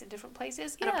face in different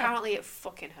places, and apparently it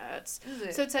fucking hurts.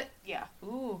 Is it? So yeah.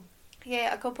 Ooh.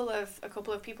 Yeah, a couple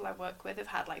of people I work with have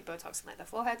had, like, Botox in, like, their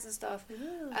foreheads and stuff.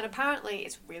 Ooh. And apparently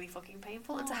it's really fucking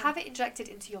painful. And to have it injected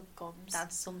into your gums...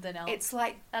 That's something else. It's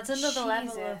like, that's another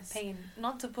level of Jesus. pain.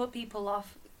 Not to put people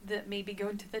off that may be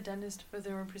going to the dentist for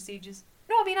their own procedures.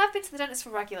 No, I mean, I've been to the dentist for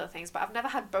regular things, but I've never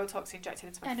had Botox injected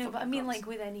into my I know, but I mean, gums. like,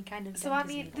 with any kind of So, I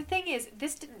mean, the thing is,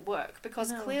 this didn't work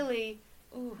because clearly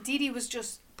Ooh. Dee Dee was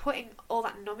just putting all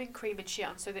that numbing cream and shit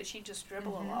on so that she'd just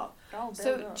dribble a lot. Oh,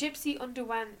 So, Gypsy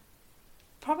underwent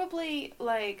probably,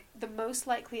 like, the most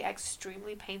likely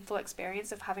extremely painful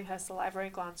experience of having her salivary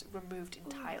glands removed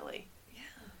entirely. Yeah.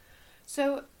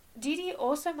 So, Dee Dee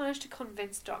also managed to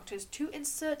convince doctors to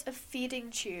insert a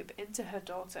feeding tube into her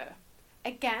daughter.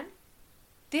 Again,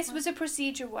 this was a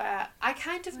procedure where I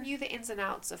kind of knew the ins and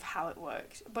outs of how it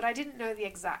worked, but I didn't know the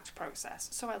exact process,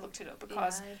 so I looked it up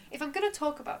because if I'm going to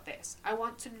talk about this, I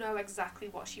want to know exactly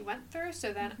what she went through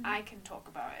so then I can talk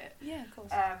about it. Yeah, of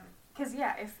course. Because,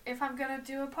 yeah, if I'm going to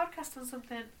do a podcast on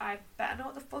something, I better know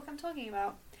what the fuck I'm talking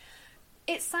about.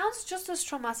 It sounds just as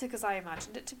traumatic as I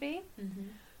imagined it to be. Mm-hmm.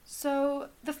 So,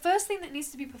 the first thing that needs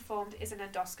to be performed is an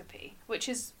endoscopy, which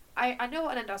is... I know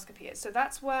what an endoscopy is. So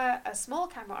that's where a small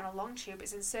camera on a long tube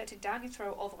is inserted down your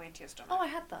throat all the way into your stomach. Oh, I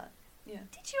had that. Yeah.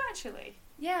 Did you actually?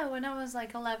 Yeah, when I was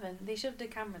like 11, they shoved a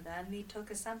camera there and they took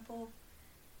a sample,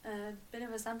 bit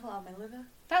of a sample out of my liver.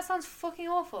 That sounds fucking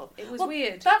awful. It was Well,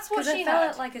 weird. that's what 'cause she I felt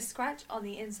had. like a scratch on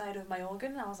the inside of my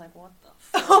organ and I was like, what the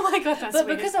fuck? Oh my god, that's But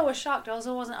weird. because I was shocked, I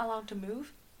also wasn't allowed to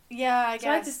move. Yeah, I So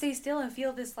I had to guess. stay still and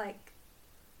feel this like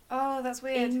Oh, that's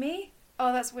weird. in me.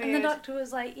 Oh, that's weird. And the doctor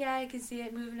was like, yeah, I can see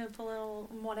it moving up a little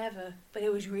and whatever. But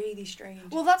it was really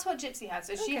strange. Well, that's what Gypsy had.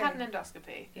 So she Okay. had an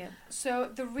endoscopy. Yeah. So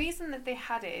the reason that they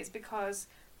had it is because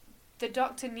the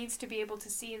doctor needs to be able to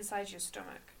see inside your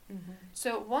stomach. Mm-hmm.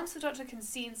 So once the doctor can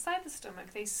see inside the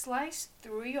stomach, they slice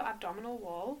through your abdominal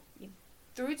wall, Yep.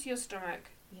 through to your stomach,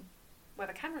 Yep. where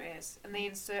the camera is, and they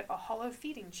insert a hollow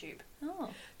feeding tube.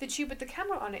 Oh. The tube with the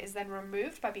camera on it is then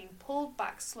removed by being pulled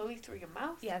back slowly through your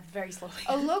mouth. Yeah, very slowly.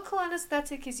 A local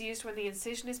anaesthetic is used when the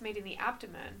incision is made in the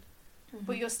abdomen,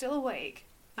 but you're still awake,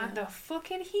 and Yeah. the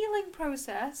fucking healing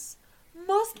process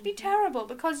must be terrible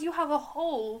because you have a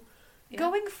hole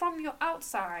going from your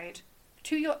outside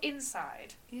to your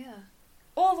inside, Yeah.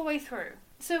 all the way through.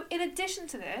 So in addition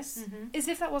to this, Mhm. as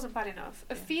if that wasn't bad enough,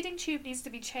 a Yeah. feeding tube needs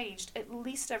to be changed at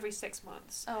least every 6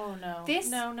 months. Oh no. This-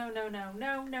 No.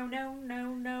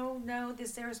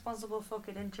 This irresponsible fucker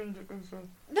didn't change it, did she?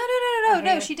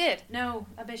 No, she did. No,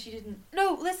 I bet she didn't.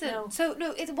 No, listen. No. So,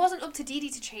 no, it wasn't up to Dee Dee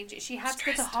to change it. She had to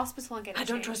go to Stressed. hospital and get it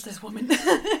changed. this woman.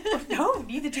 No,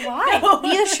 neither do I. No.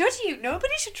 Neither should you.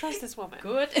 Nobody should trust this woman.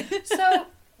 Good. So,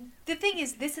 the thing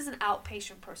is, this is an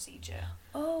outpatient procedure,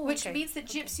 Oh, which means that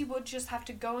Gypsy would just have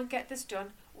to go and get this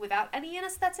done without any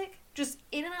anaesthetic, just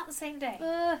in and out the same day.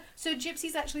 So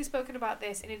Gypsy's actually spoken about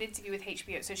this in an interview with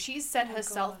HBO. So she's said Oh,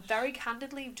 herself gosh. very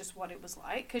candidly just what it was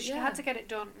like, because she Yeah. had to get it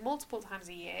done multiple times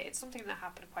a year. It's something that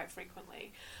happened quite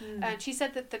frequently. Mm. And she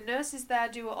said that the nurses there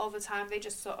do it all the time. They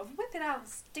just sort of whip it out and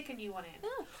stick a new one in.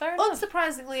 Oh, fair enough.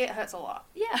 Unsurprisingly, it hurts a lot.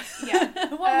 Yeah. Yeah.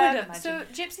 What would I imagine? So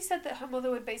Gypsy said that her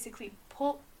mother would basically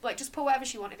just put whatever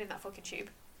she wanted in that fucking tube.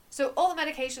 So all the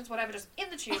medications, whatever, just in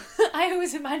the tube. I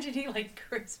was imagining like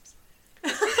crisps. It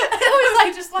was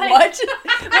like just like What?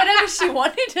 Whatever she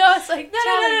wanted. I was like,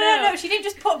 no. She didn't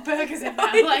just put burgers in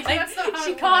there. Like that's not how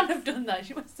she it can't works. have done that.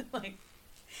 She must have like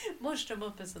mushed them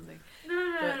up or something.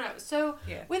 No. So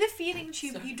Yeah. with a feeding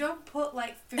tube, Sorry. you don't put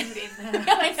like food in there.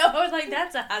 I know. I was like,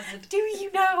 that's a hazard. Do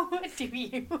you know? Do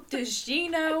you? Does she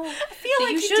know? I feel So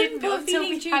like you you shouldn't didn't put until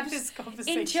we feeding had tubes this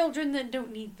conversation. in children that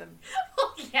don't need them?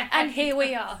 Yeah. And here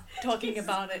we are talking Jesus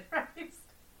about it. Christ.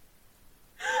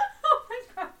 Oh my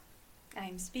god.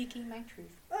 I'm speaking my truth.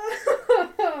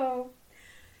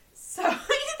 So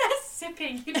they're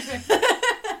sipping.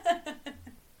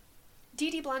 Dee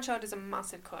Dee Blanchard is a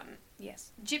massive cunt.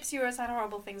 Yes. Gypsy has had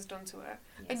horrible things done to her,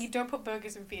 and you don't put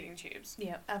burgers in feeding tubes.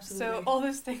 Yeah, absolutely. So all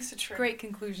those things are true. Great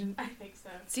conclusion. I think so.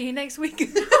 See you next week.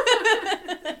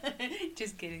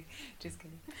 Just kidding.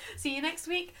 See you next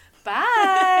week.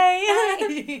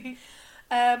 Bye.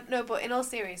 No, but in all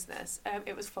seriousness,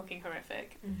 it was fucking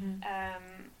horrific. Mm-hmm.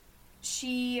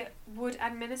 She would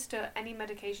administer any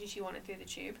medication she wanted through the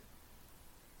tube.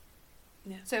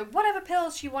 Yeah. So whatever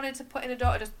pills she wanted to put in her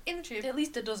daughter, just in the tube. At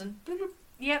least a dozen.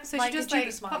 Yep. So Like she just a tube like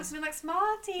of Smarties. pops me like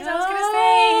Smarties.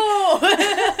 Oh. I was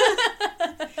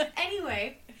gonna say.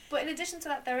 Anyway, But in addition to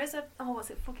that, there is what's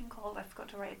it fucking called? I forgot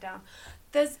to write it down.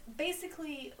 There's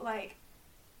basically, like,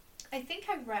 I think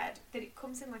I read that it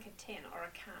comes in like a tin or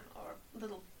a can or a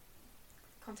little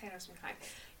container of some kind.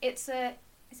 Is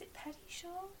it Pedisure?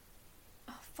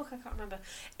 Oh fuck, I can't remember.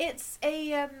 It's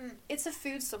a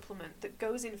food supplement that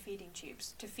goes in feeding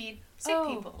tubes to feed sick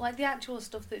people. Like the actual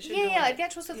stuff that should go Yeah, in. like the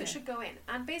actual stuff that should go in.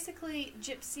 And basically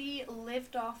Gypsy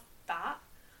lived off that,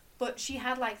 but she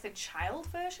had like the child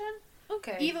version.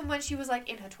 Okay. Even when she was like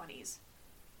in her 20s.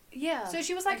 Yeah. So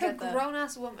she was like a grown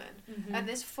ass woman, and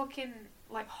this fucking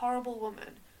like horrible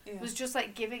woman was just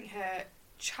like giving her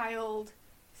child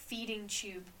feeding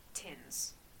tube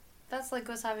tins. That's like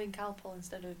us having Calpol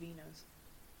instead of Vinos.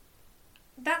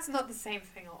 That's not the same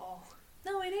thing at all.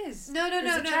 No, it is. No,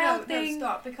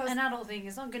 stop, because an adult thing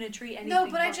is not going to treat anything. No,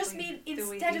 but I just mean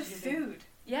instead of food.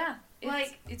 Yeah,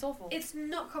 it's awful. It's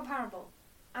not comparable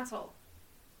at all.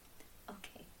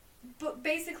 Okay. But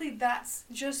basically that's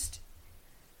just...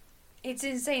 It's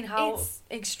insane how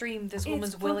extreme this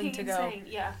woman's willing to go. Insane,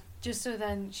 yeah. Just so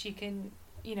then she can,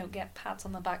 get pats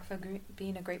on the back for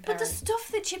being a great parent. But the stuff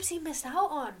that Gypsy missed out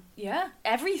on. Yeah,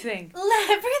 everything.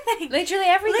 Everything. Literally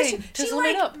everything. She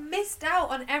like missed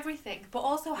out on everything, but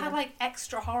also had like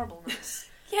extra horribleness.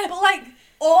 Yeah. But like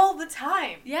all the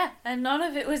time. Yeah, and none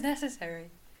of it was necessary.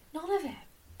 None of it.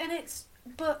 And it's...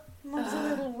 But... Mom's a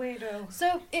little weirdo.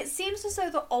 So it seems as though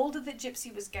the older that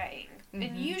Gypsy was getting,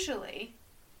 and usually,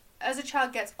 as a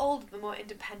child gets older, the more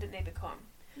independent they become.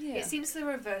 Yeah. It seems the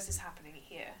reverse is happening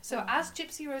here. So as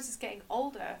Gypsy Rose is getting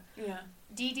older,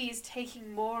 Dee Dee is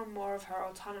taking more and more of her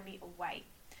autonomy away. Right.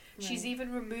 She's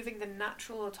even removing the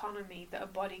natural autonomy that a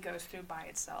body goes through by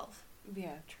itself.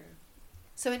 Yeah, true.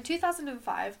 So in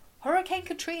 2005, Hurricane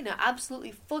Katrina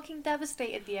absolutely fucking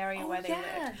devastated the area where they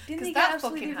lived. Didn't they get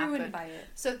absolutely ruined by it?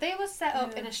 So they were set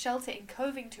up in a shelter in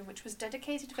Covington, which was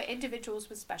dedicated for individuals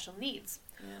with special needs.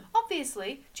 Yeah.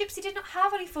 Obviously, Gypsy did not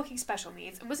have any fucking special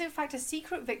needs and was in fact a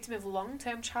secret victim of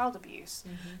long-term child abuse.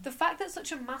 Mm-hmm. The fact that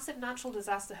such a massive natural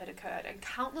disaster had occurred and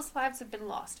countless lives had been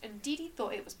lost, and Dee Dee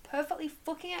thought it was perfectly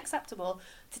fucking acceptable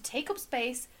to take up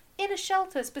space in a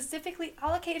shelter specifically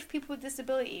allocated for people with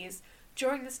disabilities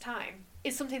during this time,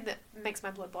 is something that makes my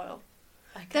blood boil.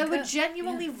 There were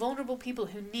genuinely vulnerable people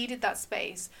who needed that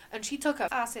space, and she took her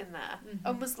ass in there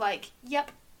and was like,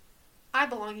 yep, I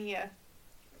belong here.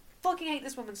 Fucking hate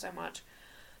this woman so much.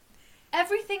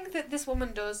 Everything that this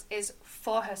woman does is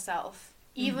for herself,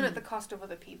 even at the cost of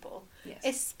other people. Yes.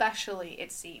 Especially,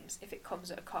 it seems, if it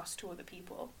comes at a cost to other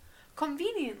people.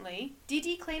 Conveniently, Dee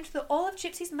Dee claimed that all of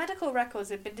Gypsy's medical records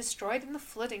had been destroyed in the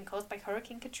flooding caused by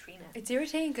Hurricane Katrina. It's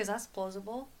irritating because that's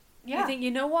plausible. Yeah. You think,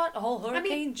 you know what? A whole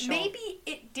hurricane? Maybe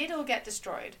it did all get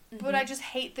destroyed, but I just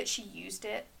hate that she used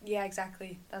it. Yeah,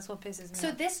 exactly. That's what pisses me off.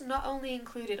 So this not only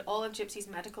included all of Gypsy's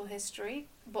medical history,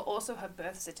 but also her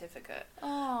birth certificate.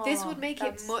 Oh, this would make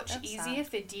it much easier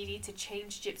for Dee Dee to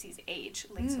change Gypsy's age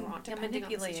later on, depending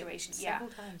on the situation. Times.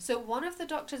 So one of the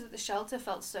doctors at the shelter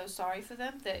felt so sorry for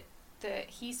them that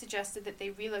he suggested that they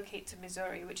relocate to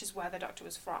Missouri, which is where the doctor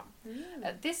was from.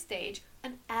 At this stage,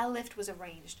 an airlift was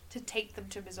arranged to take them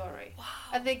to Missouri. Wow.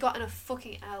 And they got in a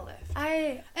fucking airlift.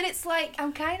 And it's like,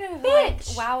 I'm kind of like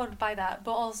wowed by that,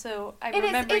 but also I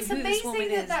remember who this woman is. It's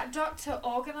amazing that doctor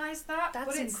organised that.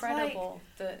 That's incredible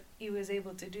that he was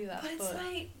able to do that. But it's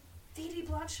like, Dee Dee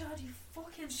Blanchard, you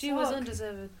fucking She suck. was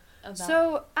undeserved of that.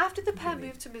 So after the pair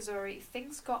moved to Missouri,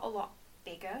 things got a lot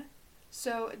bigger.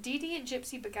 So Dee Dee and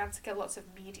Gypsy began to get lots of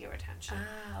media attention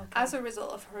as a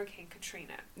result of Hurricane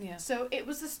Katrina. Yeah. So it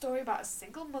was a story about a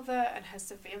single mother and her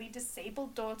severely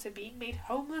disabled daughter being made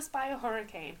homeless by a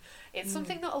hurricane. It's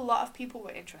something that a lot of people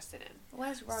were interested in.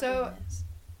 Where's Robin?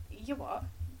 You what?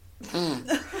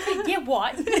 Yeah,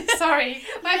 what? Sorry,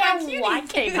 my what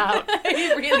came out.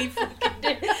 It really fucking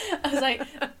did. I was like,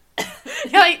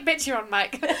 you're like, bitch, you're on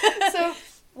mic. So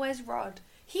where's Rod?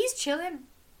 He's chilling.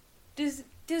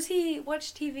 Does he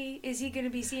watch TV? Is he going to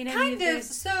be seeing any of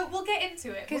this? So we'll get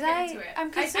into it. Because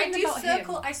I'm concerned about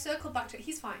him. I circle back to it.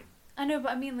 He's fine. I know,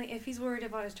 but I mean, like, if he's worried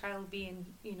about his child being,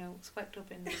 swept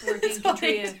up in Hurricane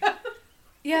Katrina.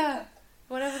 Yeah.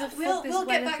 Whatever the fuck this we'll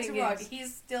get back thing to Rod. Is.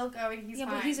 He's still going. He's fine.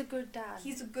 Yeah, but he's a good dad.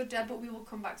 He's a good dad, but we will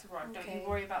come back to Rod. Okay. Don't you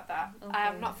worry about that. Okay. I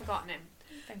have not forgotten him.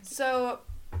 Thank you. So...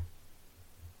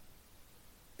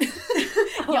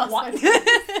 Yeah, what?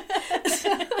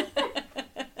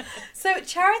 So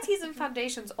charities and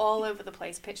foundations all over the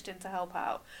place pitched in to help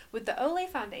out, with the Olay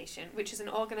Foundation, which is an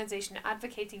organisation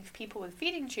advocating for people with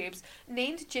feeding tubes,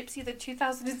 named Gypsy the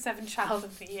 2007 Child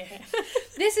of the Year.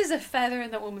 This is a feather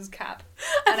in that woman's cap,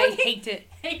 and I hate it.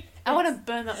 I want to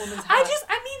burn that woman's house.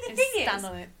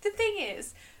 The thing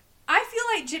is, I feel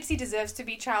like Gypsy deserves to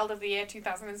be Child of the Year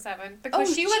 2007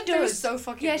 because she went through so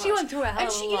fucking much. Yeah, she went through a hell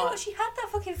of a lot. You know what? She had that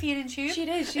fucking feeding tube. She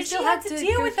did. She still had to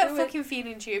deal with that fucking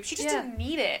feeding tube. She just didn't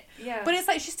need it. Yeah. But it's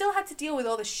like she still had to deal with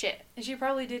all the shit. And she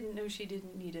probably didn't know she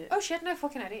didn't need it. Oh, she had no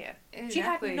fucking idea.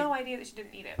 Exactly. She had no idea that she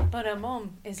didn't need it. But her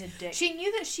mum is a dick. She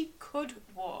knew that she could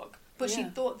walk, but she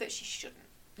thought that she shouldn't.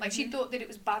 Like, she thought that it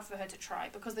was bad for her to try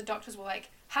because the doctors were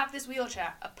like, have this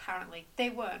wheelchair. Apparently. They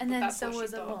weren't. And but then that's so what she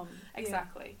was her thought. mum.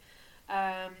 Exactly.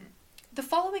 The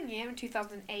following year, in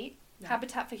 2008,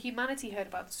 Habitat for Humanity heard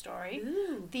about the story.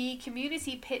 Ooh. The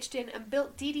community pitched in and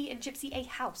built Dee Dee and Gypsy a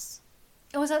house.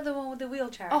 Oh, was that the one with the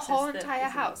wheelchair? A whole entire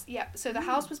house. Yeah. So the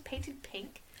house was painted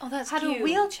pink. Oh, that's had cute. a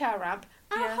wheelchair ramp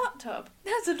and a hot tub.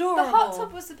 That's adorable. The hot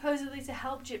tub was supposedly to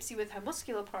help Gypsy with her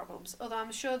muscular problems, although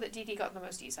I'm sure that Dee Dee got the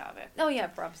most use out of it. Oh, yeah,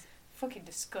 probs. Fucking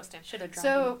disgusting. Should have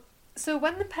drowned him. So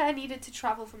when the pair needed to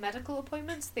travel for medical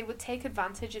appointments, they would take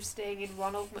advantage of staying in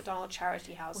Ronald McDonald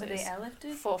charity houses. Were they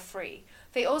airlifted? For free.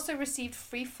 They also received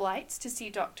free flights to see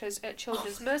doctors at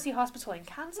Children's Mercy Hospital in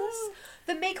Kansas.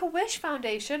 The Make-A-Wish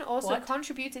Foundation also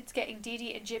contributed to getting Dee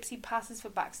Dee and Gypsy passes for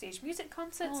backstage music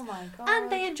concerts. Oh my god.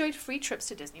 And they enjoyed free trips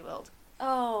to Disney World.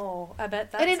 Oh, I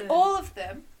bet that's And in all of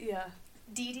them, yeah,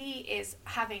 Dee Dee is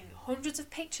having hundreds of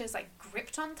pictures like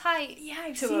gripped on tight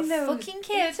I've to seen a those. fucking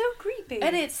kid. It's so creepy.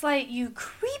 And it's like, you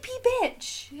creepy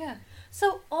bitch. Yeah.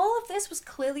 So all of this was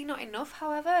clearly not enough,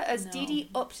 however, as No. Dee Dee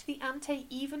upped the ante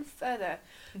even further.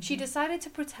 She decided to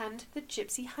pretend that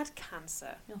Gypsy had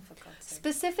cancer. Oh, for God's sake.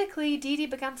 Specifically, Dee Dee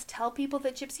began to tell people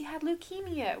that Gypsy had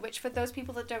leukemia, which for those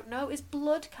people that don't know is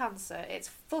blood cancer. It's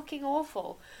fucking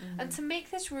awful. And to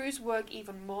make this ruse work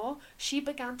even more, she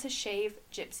began to shave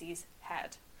Gypsy's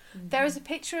head. There is a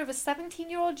picture of a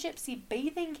 17-year-old Gypsy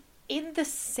bathing in the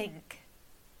sink.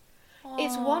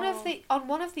 It's on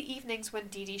one of the evenings when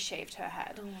Dee Dee shaved her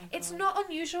head. Oh my It's God. not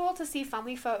unusual to see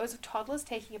family photos of toddlers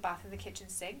taking a bath in the kitchen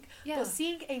sink, Yeah. but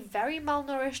seeing a very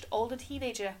malnourished older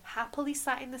teenager happily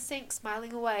sat in the sink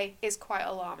smiling away is quite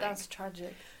alarming. That's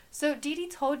tragic. So Dee Dee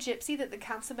told Gypsy that the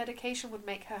cancer medication would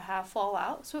make her hair fall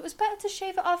out, so it was better to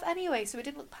shave it off anyway so it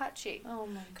didn't look patchy. Oh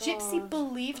my God. Gypsy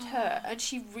believed her, and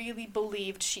she really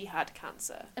believed she had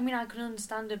cancer. I mean, I could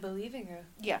understand her believing her.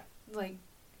 Yeah. Like,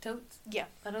 totes. Yeah.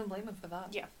 I don't blame her for that.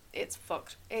 Yeah. It's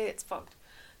fucked. It's fucked.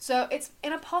 So it's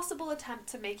in a possible attempt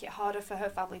to make it harder for her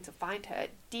family to find her,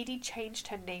 Dee Dee changed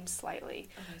her name slightly.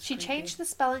 She changed the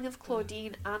spelling of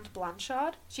Claudine and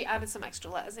Blanchard. She added some extra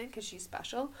letters in because she's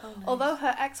special. Oh, nice. Although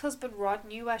her ex-husband Rod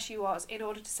knew where she was in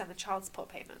order to send the child support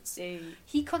payments.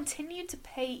 He continued to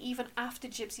pay even after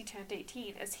Gypsy turned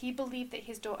 18 as he believed that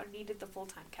his daughter needed the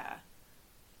full-time care.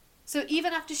 So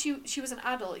even after she was an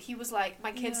adult, he was like,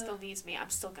 my kid still needs me, I'm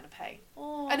still going to pay.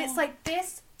 Oh. And it's like,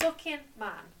 this fucking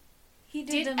man he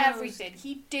did everything.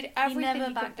 He did everything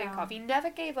he could think of. He never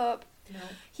gave up. No.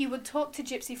 He would talk to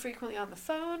Gypsy frequently on the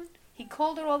phone. He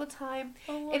called her all the time.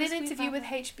 Oh, In an interview with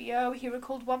HBO, he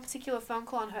recalled one particular phone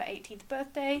call on her 18th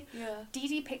birthday. Yeah. Dee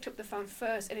Dee picked up the phone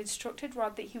first and instructed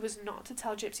Rod that he was not to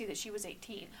tell Gypsy that she was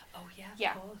 18. Oh, yeah,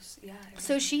 Yeah. of course. Yeah.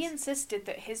 So she insisted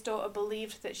that his daughter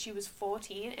believed that she was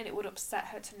 14 and it would upset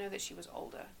her to know that she was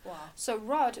older. Wow. So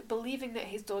Rod, believing that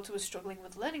his daughter was struggling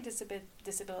with learning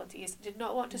disabilities, did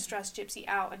not want to stress Gypsy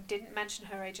out and didn't mention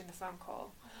her age in the phone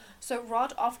call. So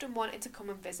Rod often wanted to come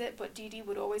and visit, but Dee Dee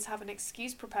would always have an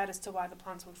excuse prepared as to why the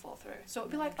plans would fall through. So it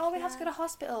would be like, oh, we have to go to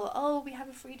hospital. Oh, we have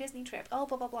a free Disney trip. Oh,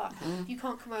 blah, blah, blah. You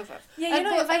can't come over. Yeah, you're And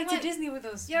not but- invited and to Disney with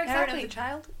us. Yeah, Parent exactly. of the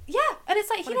child. Yeah, and it's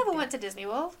like, What he a never dick. went to Disney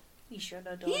World. He should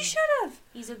have done. He should have.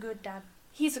 He's a good dad.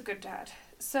 He's a good dad.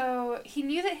 So he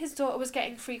knew that his daughter was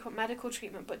getting frequent medical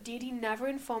treatment, but Dee Dee never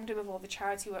informed him of all the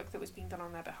charity work that was being done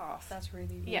on their behalf. That's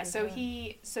really rude. Yeah, of so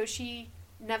her. she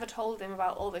never told him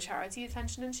about all the charity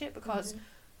attention and shit because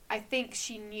I think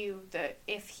she knew that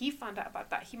if he found out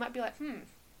about that, he might be like,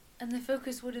 And the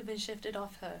focus would have been shifted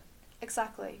off her.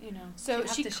 exactly. You know. So she'd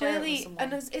have she to share it with clearly, someone.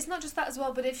 and it's not just that as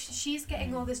well, but if she's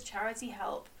getting all this charity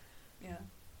help, Yeah.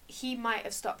 he might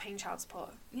have stopped paying child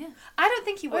support. Yeah. I don't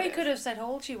think he would. Or he could have said how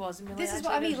old she was and been This like, is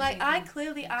what I mean. Like, I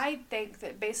clearly. think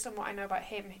that based on what I know about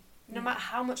him, no Yeah. matter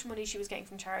how much money she was getting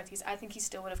from charities, I think he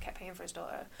still would have kept paying for his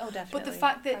daughter. Oh, definitely. But the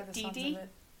fact By that the Dee sounds of Dee it.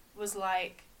 was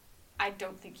like, I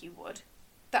don't think you would,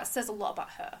 that says a lot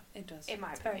about her. It does. in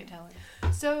my It's very opinion.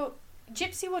 telling. So,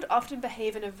 Gypsy would often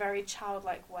behave in a very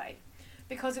childlike way,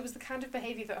 because it was the kind of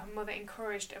behaviour that her mother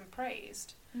encouraged and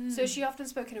praised. So she often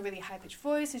spoke in a really high-pitched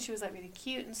voice, and she was like really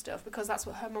cute and stuff, because that's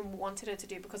what her mum wanted her to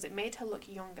do, because it made her look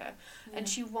younger. And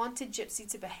she wanted Gypsy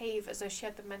to behave as though she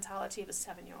had the mentality of a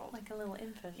 7-year-old. Like a little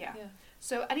infant. Yeah.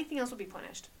 So anything else would be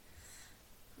punished.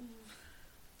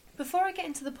 Before I get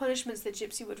into the punishments that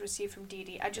Gypsy would receive from Dee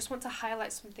Dee, I just want to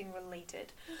highlight something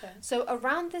related. Okay. So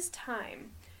around this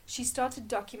time, she started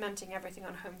documenting everything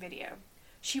on home video.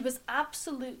 She was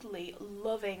absolutely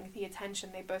loving the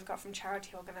attention they both got from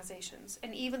charity organisations,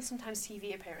 and even sometimes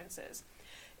TV appearances.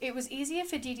 It was easier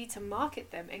for Dee Dee to market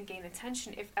them and gain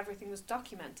attention if everything was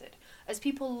documented, as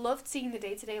people loved seeing the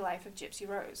day-to-day life of Gypsy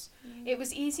Rose. It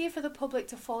was easier for the public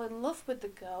to fall in love with the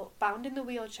girl, bound in the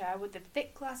wheelchair with the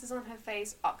thick glasses on her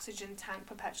face, oxygen tank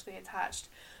perpetually attached,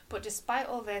 but despite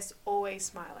all this, always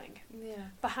smiling. Yeah.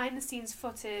 Behind-the-scenes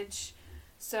footage,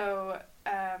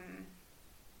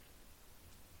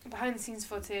 behind-the-scenes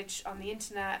footage on the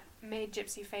internet made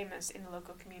Gypsy famous in the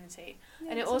local community,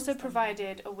 and it also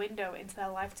provided a window into their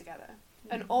life together.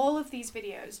 In all of these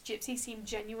videos, Gypsy seemed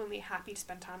genuinely happy to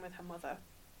spend time with her mother.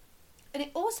 And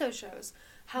it also shows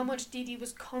how much Dee Dee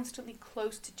was constantly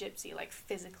close to Gypsy, like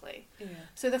physically. Yeah.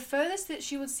 So the furthest that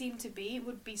she would seem to be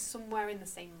would be somewhere in the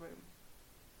same room.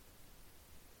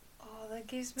 Oh, that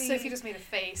gives me... Sophie just made a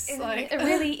face. a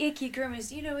really icky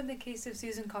grimace. You know, in the case of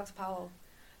Susan Cox Powell.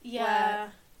 Yeah.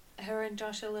 Her and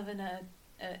Josh are living at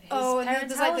his and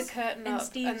parents' there's house, like the curtain and up,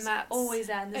 Steve's and that's always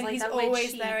there, and there's like he's that always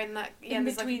red sheet there in that in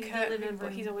there's between like a the curtain, living but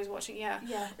room. he's always watching. Yeah. It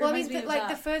Well, I reminds mean, me of like the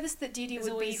that. furthest that Dee Dee There's would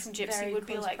be always from Gypsy very would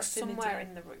be close like proximity. somewhere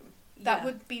in the room. That Yeah.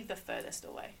 would be the furthest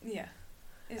away. Yeah.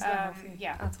 It's not healthy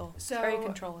yeah. at all. So- It's very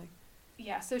controlling.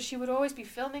 Yeah, so she would always be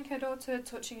filming her daughter,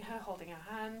 touching her, holding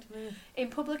her hand. In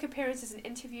public appearances and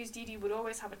interviews, Dee Dee would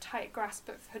always have a tight grasp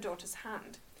of her daughter's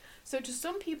hand. So to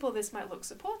some people, this might look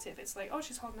supportive. It's like, oh,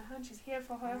 she's holding her hand, she's here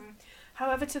for her.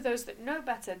 However, to those that know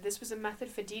better, this was a method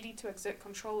for Dee Dee to exert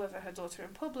control over her daughter in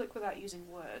public without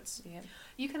using words. Yeah.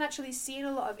 You can actually see in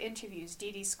a lot of interviews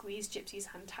Dee Dee squeeze Gypsy's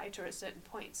hand tighter at certain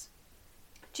points.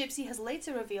 Gypsy has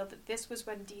later revealed that this was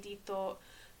when Dee Dee thought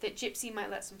that Gypsy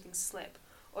might let something slip,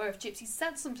 or if Gypsy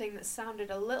said something that sounded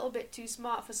a little bit too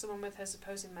smart for someone with her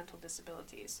supposed mental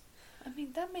disabilities. I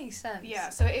mean, that makes sense. Yeah,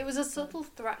 so it was a subtle,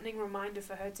 threatening reminder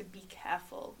for her to be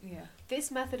careful. Yeah. This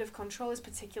method of control is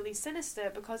particularly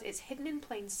sinister because it's hidden in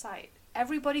plain sight.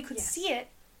 Everybody could Yes. see it,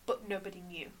 but nobody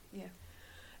knew. Yeah.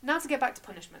 Now to get back to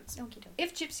punishments. Okie dokie.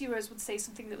 If Gypsy Rose would say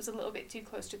something that was a little bit too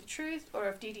close to the truth, or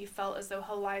if Dee Dee felt as though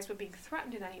her lies were being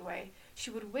threatened in any way,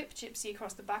 she would whip Gypsy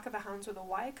across the back of the hands with a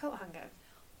wire coat hanger.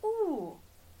 Ooh.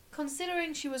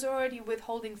 Considering she was already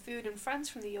withholding food and friends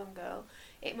from the young girl,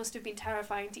 it must have been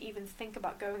terrifying to even think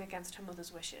about going against her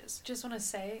mother's wishes. Just want to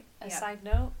say, a Yeah. side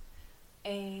note,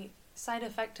 a side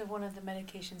effect of one of the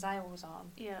medications I was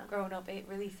on Yeah. growing up, it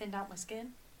really thinned out my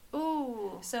skin.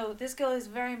 Ooh. So this girl is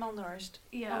very malnourished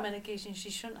Yeah. on medication she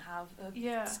shouldn't have. Her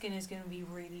Yeah. skin is going to be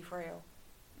really frail.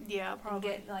 Yeah, And probably.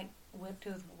 get like whipped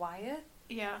with wire?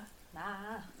 Yeah.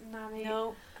 Nah. Nah, mate.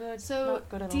 No, good. So, Not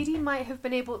good at all. Dee Dee might have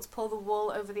been able to pull the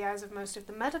wool over the eyes of most of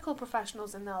the medical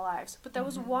professionals in their lives, but there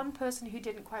was Mhm. one person who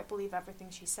didn't quite believe everything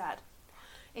she said.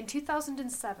 In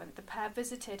 2007, the pair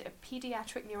visited a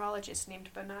pediatric neurologist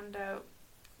named Bernardo...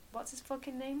 What's his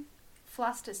fucking name?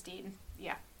 Flasterstein.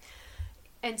 Yeah.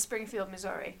 In Springfield,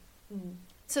 Missouri. Mm.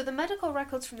 So the medical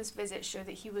records from this visit show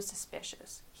that he was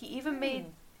suspicious. He even made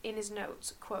Mm. in his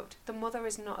notes, quote, "The mother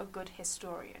is not a good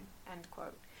historian," end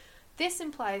quote. This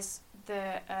implies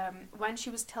that when she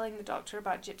was telling the doctor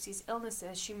about Gypsy's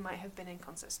illnesses, she might have been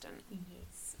inconsistent.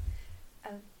 Yes.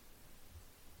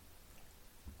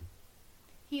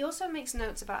 He also makes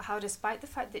notes about how despite the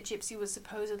fact that Gypsy was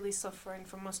supposedly suffering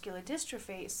from muscular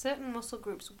dystrophy, certain muscle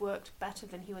groups worked better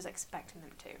than he was expecting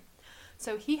them to.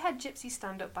 So he had Gypsy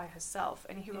stand up by herself,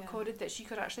 and he Yeah. recorded that she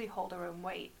could actually hold her own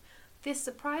weight. This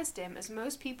surprised him, as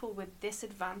most people with this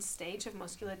advanced stage of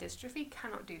muscular dystrophy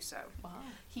cannot do so. Wow.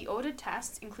 He ordered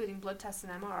tests, including blood tests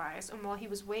and MRIs, and while he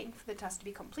was waiting for the test to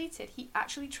be completed, he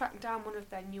actually tracked down one of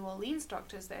their New Orleans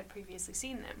doctors that had previously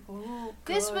seen them. Ooh,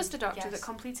 This good. was the doctor Yes. that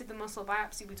completed the muscle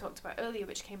biopsy we talked about earlier,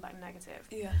 which came back negative.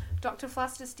 Yeah. Dr.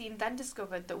 Flasterstein then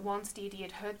discovered that once Dee Dee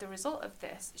had heard the result of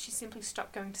this, she simply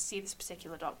stopped going to see this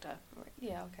particular doctor. Right.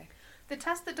 Yeah, okay. The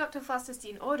test that Dr.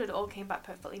 Flasterstein ordered all came back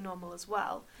perfectly normal as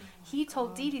well. He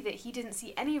told Dee Dee that he didn't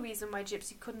see any reason why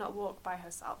Gypsy could not walk by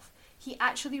herself. He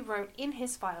actually wrote in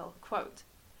his file, quote,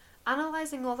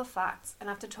 "Analysing all the facts, and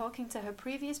after talking to her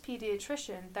previous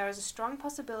paediatrician, there is a strong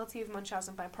possibility of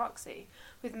Munchausen by proxy,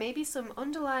 with maybe some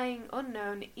underlying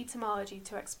unknown etymology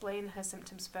to explain her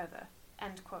symptoms further."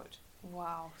 End quote.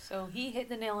 Wow. So he hit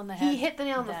the nail on the head. He hit the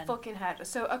nail on the then. fucking head.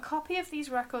 So a copy of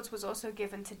these records was also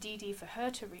given to Dee Dee for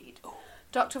her to read.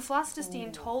 Dr. Flasterstein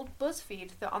Ooh. told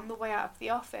BuzzFeed that on the way out of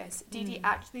the office, Dee Dee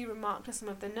actually remarked to some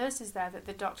of the nurses there that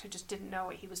the doctor just didn't know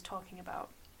what he was talking about.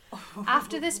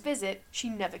 After this visit, she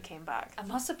never came back. I'm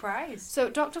not surprised. So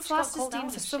Dr. She got called Flasterstein,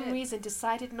 out for as some shit. reason,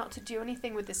 decided not to do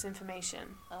anything with this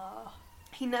information. Oh.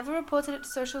 He never reported it to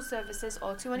social services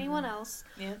or to anyone else.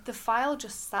 Yeah. The file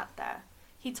just sat there.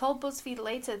 He told BuzzFeed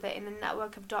later that in the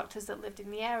network of doctors that lived in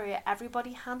the area,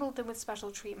 everybody handled them with special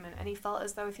treatment, and he felt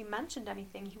as though if he mentioned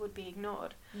anything, he would be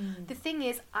ignored. The thing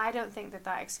is, I don't think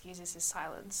that excuses his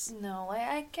silence. No,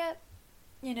 I get,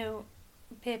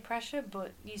 peer pressure,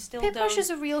 but you still Peer don't... pressure's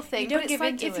a real thing, you don't but it's give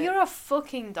like, into if it. you're a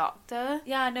fucking doctor...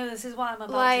 Yeah, I know, this is what I'm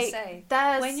about like, to say.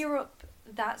 there's... When you're up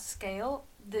that scale,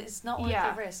 it's not worth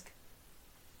the risk.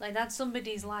 Like, that's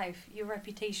somebody's life. Your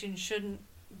reputation shouldn't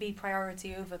be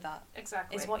priority over that.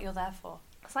 Exactly. It's what you're there for.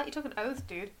 It's like you took an oath,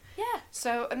 dude. Yeah.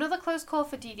 So, another close call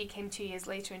for Dee Dee came 2 years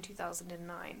later in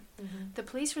 2009. Mm-hmm. The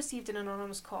police received an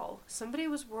anonymous call. Somebody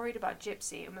was worried about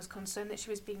Gypsy and was concerned that she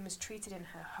was being mistreated in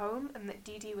her home and that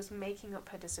Dee Dee was making up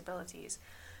her disabilities.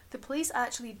 The police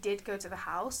actually did go to the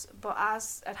house, but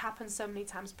as had happened so many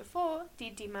times before, Dee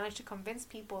Dee managed to convince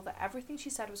people that everything she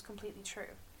said was completely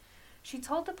true. She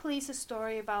told the police a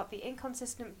story about the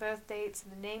inconsistent birth dates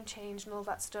and the name change and all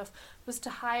that stuff was to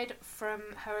hide from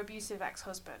her abusive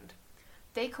ex-husband.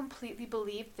 They completely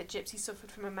believed that Gypsy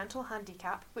suffered from a mental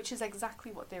handicap, which is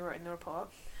exactly what they wrote in the report.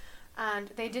 And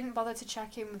they didn't bother to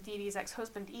check in with Dee Dee's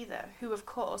ex-husband either, who of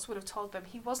course would have told them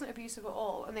he wasn't abusive at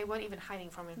all and they weren't even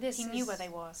hiding from him. He knew where they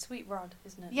were. Sweet Rod,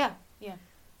 isn't it? Yeah. Yeah.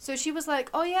 So she was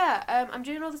like, oh yeah, I'm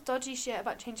doing all this dodgy shit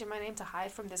about changing my name to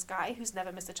hide from this guy who's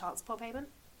never missed a child support payment.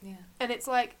 Yeah. And it's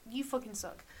like, you fucking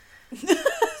suck. So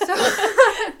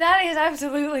that is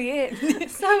absolutely it.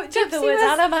 So Took the words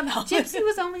out of my mouth. Gypsy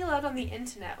was only allowed on the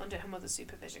internet under her mother's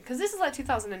supervision, because this is like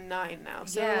 2009 now.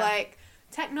 So like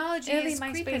technology early is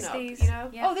MySpace creeping up, days. you know.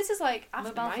 Yeah. Oh, this is like after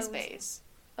Mobile phones. MySpace.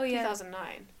 Oh yeah.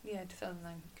 2009. Yeah,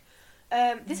 2009.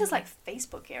 This is like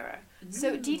Facebook era.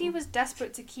 So Dee Dee Ooh. was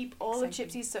desperate to keep all Exciting.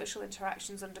 of Gypsy's social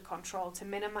interactions under control to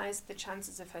minimise the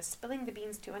chances of her spilling the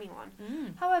beans to anyone.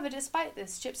 Mm. However, despite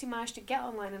this, Gypsy managed to get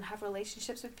online and have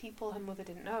relationships with people her mother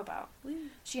didn't know about. Woo.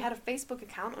 She had a Facebook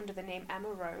account under the name Emma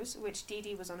Rose, which Dee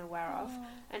Dee was unaware of,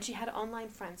 and she had online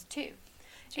friends too.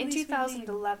 In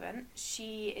 2011,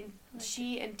 she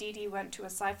and Dee Dee went to a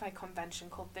sci-fi convention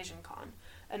called VisionCon,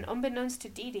 and unbeknownst to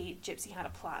Dee Dee, Gypsy had a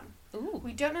plan. Ooh.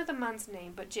 We don't know the man's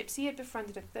name, but Gypsy had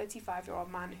befriended a 35-year-old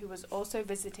man who was also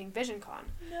visiting VisionCon.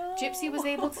 No. Gypsy was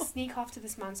able to sneak off to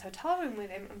this man's hotel room with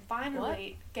him, and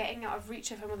finally getting out of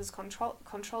reach of her mother's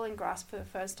controlling grasp for the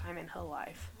first time in her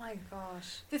life. My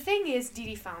gosh. The thing is, Dee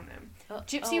Dee found him.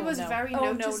 Gypsy was very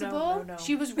No. noticeable.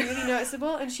 She was really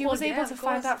noticeable, and she Well, was able yeah, to of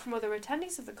find course. out from other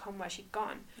attendees of the con where she'd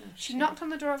gone. Oh, She shit. knocked on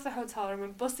the door of the hotel room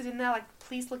and busted in there like,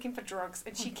 please looking for drugs,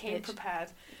 and she Oh, came bitch. prepared.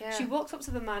 Yeah. She walked up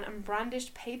to the man and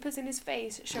brandished papers in his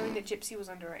face showing that Gypsy was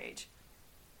underage.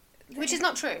 Which is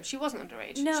not true. She wasn't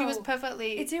underage. No. She was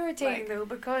perfectly... It's irritating like- though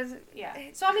because Yeah.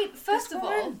 So, I mean, first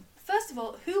this of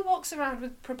all, who walks around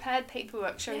with prepared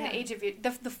paperwork showing the age of your...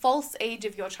 The false age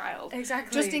of your child?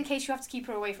 exactly Just in case you have to keep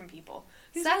her away from people.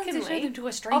 Who's willing to show Secondly, them to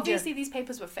a stranger? obviously these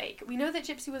papers were fake. We know that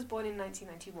Gypsy was born in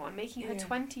 1991, making her Yeah.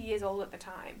 20 years old at the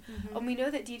time. Mhm. And we know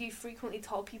that Dee Dee frequently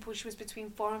told people she was between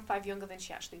 4 and 5 younger than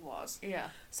she actually was. Yeah.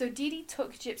 So Dee Dee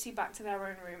took Gypsy back to their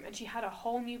own room, and she had a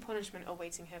whole new punishment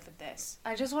awaiting her for this.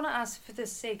 I just want to ask, for the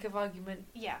sake of argument,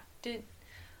 Yeah.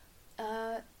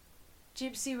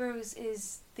 Gypsy Rose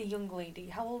is the young lady.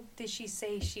 How old did she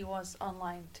say she was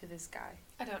online to this guy?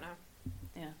 I don't know.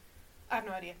 Yeah. I have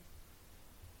no idea.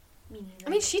 Me neither. I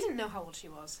mean, she didn't know how old she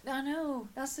was. I know.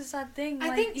 That's the sad thing. I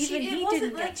Like, think even it he wasn't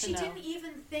didn't like get to she know. didn't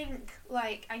even think,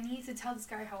 like, I need to tell this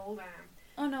guy how old I am.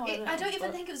 Oh no, I don't even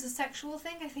but- think it was a sexual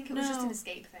thing. I think it was just an No.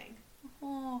 escape thing.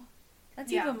 Oh,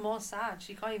 that's Yeah. even more sad.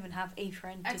 She can't even have a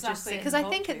friend to just Exactly. sit Because and I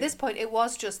talk think to. at this point it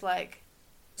was just, like,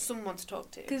 someone to talk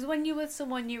to. Because when you're with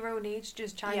someone your own age,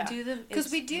 just chatting Yeah. to them, Because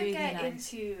it's we do really get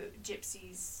nice. into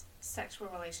Gypsy's sexual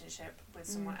relationship with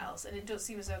someone else, and it does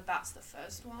seem as though that's the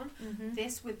first one. Mhm.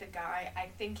 This with the guy, I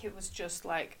think it was just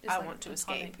like, Just I like want to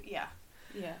platonic. escape. Yeah.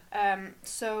 Yeah.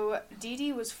 So Dee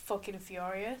Dee was fucking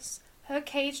furious. Her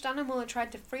caged animal had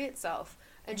tried to free itself,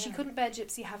 and she Yeah. couldn't bear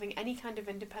Gypsy having any kind of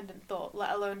independent thought,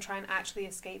 let alone try and actually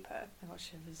escape her. I got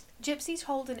shivers. Gypsy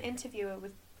told an interviewer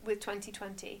with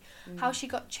 2020 Mm. how she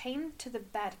got chained to the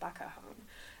bed back at home,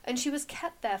 and she was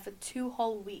kept there for 2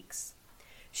 whole weeks.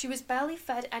 She was barely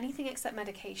fed anything except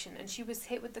medication, and she was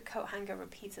hit with the coat hanger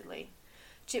repeatedly.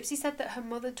 Gypsy said that her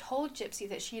mother told Gypsy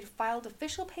that she had filed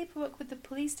official paperwork with the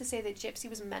police to say that Gypsy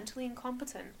was mentally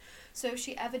incompetent, so if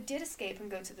she ever did escape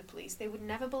and go to the police, they would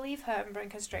never believe her and bring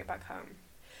her straight back home.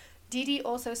 Dee Dee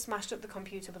also smashed up the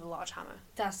computer with a large hammer.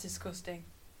 That's disgusting.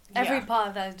 Every Yeah. part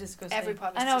of that is disgusting. Every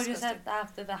part is I know, disgusting. just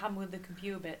after the ham with the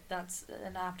computer bit, that's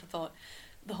an afterthought.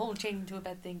 The whole changing to a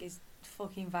bed thing is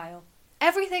fucking vile.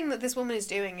 Everything that this woman is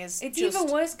doing is It's just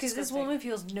even worse because this disgusting. woman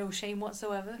feels no shame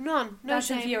whatsoever. None. No That's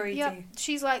shame. infuriating. Yep.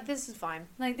 She's like, this is fine.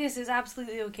 Like, this is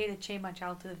absolutely okay to chain my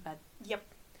child to the bed. Yep.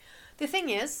 The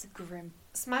thing is, Grim.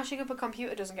 smashing up a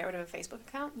computer doesn't get rid of a Facebook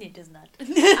account. It does not.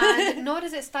 And nor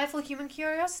does it stifle human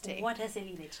curiosity. What a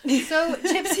silly bitch. So,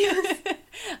 Gypsy was...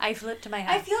 I flipped my I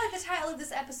hat. feel like the title of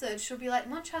this episode should be like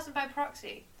Munchausen by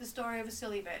Proxy, the story of a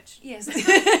silly bitch. Yes.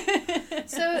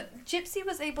 So, Gypsy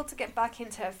was able to get back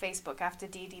into her Facebook after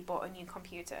Dee Dee bought a new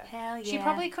computer. Hell yeah. She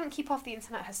probably couldn't keep off the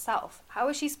internet herself. How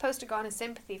was she supposed to garner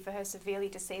sympathy for her severely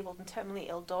disabled and terminally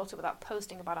ill daughter without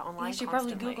posting about it online She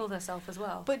constantly? probably Googled herself as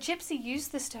well. But Gypsy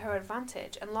used this to her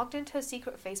advantage and logged into her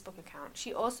secret Facebook account.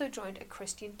 She also joined a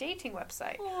Christian dating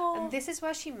website. Aww. And this is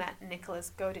where she met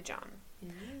Nicholas Godejohn. Ooh.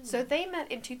 So they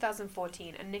met in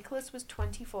 2014 and Nicholas was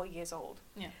 24 years old.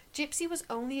 Yeah. Gypsy was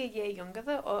only a year younger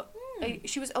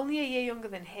she was only a year younger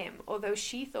than him, although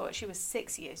she thought she was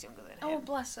 6 years younger than him. Oh,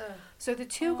 bless her. So the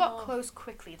two got close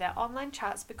quickly, their online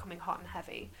chats becoming hot and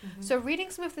heavy. So reading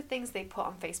some of the things they put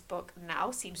on Facebook now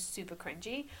seems super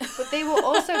cringy, but they were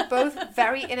also both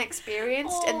very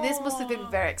inexperienced, and this must have been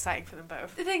very exciting for them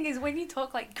both. The thing is, when you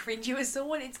talk like cringy with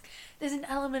someone, there's an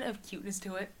element of cuteness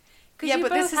to it. Yeah, you but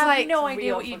both this is have like no idea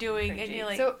real what you're fucking doing, cringy. and you're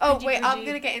like, so cringy, wait, I'm cringy.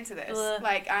 gonna get into this. Ugh.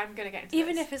 Like, I'm gonna get into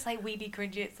Even this. if it's like weeby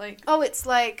cringy, it's like, Oh, it's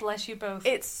like, bless you both.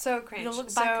 it's so cringe. You'll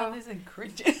look back on this and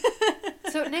cringe.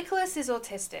 So Nicholas is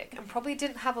autistic and probably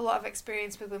didn't have a lot of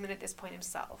experience with women at this point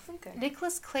himself. Okay.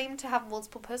 Nicholas claimed to have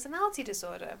multiple personality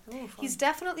disorder. Ooh, He's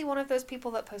definitely one of those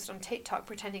people that post on TikTok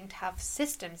pretending to have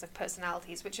systems of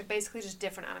personalities, which are basically just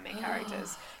different anime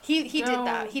characters. He did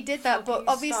that. He did that, but fucking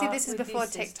obviously start this is with before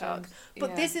these TikTok. systems. But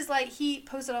Yeah. this is like, he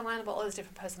posted online about all his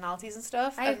different personalities and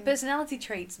stuff. I have and personality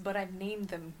traits, but I've named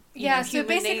them. Yeah, so human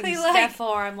basically, names, like-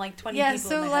 therefore I'm like 20 yeah, people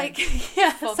so in my like, head.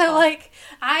 yeah, Fuck so off. like,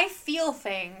 I feel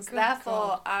things, Good therefore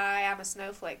God. I am a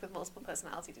snowflake with multiple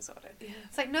personality disorder. Yeah.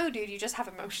 It's like, no, dude, you just have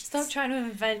emotions. Stop trying to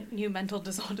invent new mental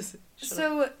disorders. Shut up.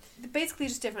 So, basically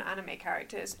just different anime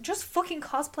characters. Just fucking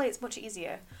cosplay, it's much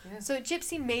easier. Yeah. So,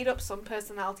 Gypsy made up some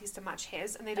personalities to match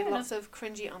his, and they did Fair lots of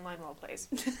cringy online roleplays.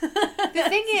 The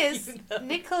thing is, You know.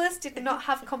 Nicholas did not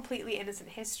have completely innocent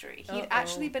history. He'd Uh-oh.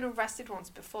 actually been arrested once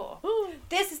before. Ooh.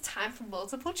 This is time for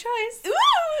multiple choice. Ooh.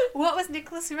 What was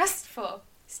Nicholas arrested for?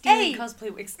 Stealing A.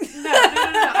 cosplay wigs. No,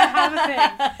 I have a thing.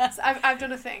 So I've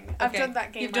done a thing. I've Okay, done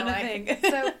that game. you've done a I thing. like.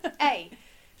 So, A.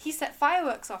 He set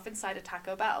fireworks off inside a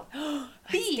Taco Bell. That's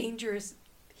B. dangerous.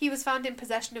 He was found in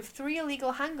possession of 3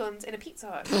 illegal handguns in a Pizza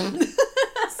Hut.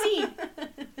 C.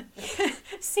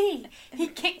 C. He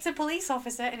kicked a police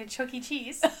officer in a Chuck E.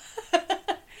 Cheese.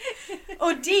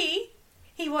 Or D.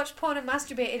 He watched porn and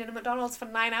masturbated in a McDonald's for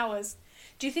 9 hours.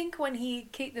 Do you think when he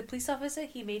kicked the police officer,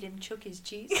 he made him chuck his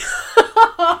cheese? Fucking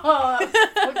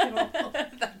awful.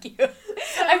 Thank you.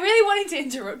 I really wanted to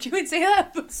interrupt you and say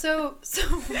that. But So is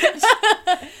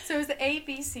it A,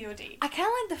 B, C, or D? I kind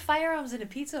of like the firearms in a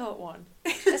Pizza Hut one.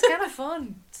 It's kind of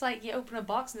fun. It's like you open a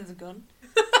box and there's a gun.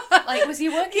 Like, was he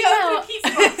working out? A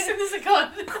pizza box and there's a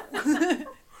gun.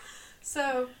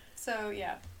 So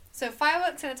yeah. So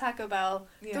fireworks in a Taco Bell,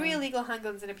 Yeah. 3 illegal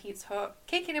handguns in a Pizza Hut,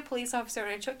 kicking a police officer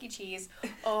in a Chuck E. Cheese,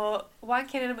 or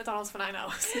wanking in a McDonald's for 9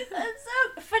 hours. For 9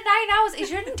 hours? It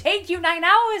shouldn't take you 9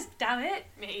 hours, damn it.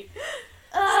 Mate.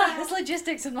 It's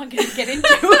logistics I'm not going to get into.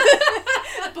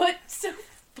 But so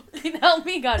fucking help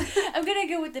me God. I'm going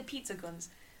to go with the pizza guns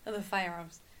and the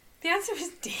firearms. The answer is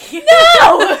D.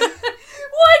 No!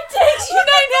 What takes you 9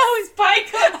 hours,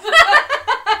 Pike?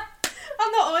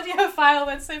 On the audio file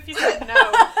when Sophie said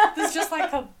no, there's just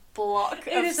like a block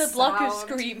It is a block of sound.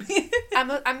 scream. I'm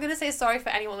going to say sorry for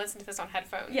anyone listening to this on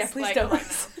headphones. Yeah, please like, don't. right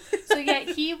now. So yeah,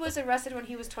 he was arrested when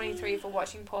he was 23 for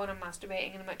watching porn and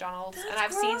masturbating in a McDonald's, and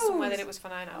I've seen somewhere that it was for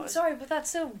 9 I'm hours. sorry, but that's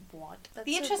so what? That's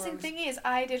The so interesting gross. thing is,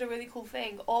 I did a really cool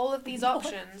thing. All of these What?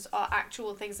 options are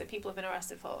actual things that people have been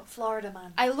arrested for. Florida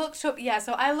man. I looked up,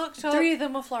 so I looked up. 3 of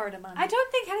them were Florida man. I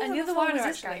don't think any And of the them other were one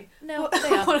was Florida, this actually. guy. No, But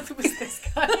they are. one of them was this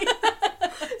guy.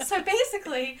 So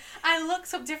basically, I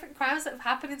looked up different crimes that have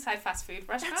happened inside fast food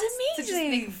restaurants. To just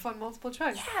amazing. make fun multiple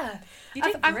choice. Yeah, you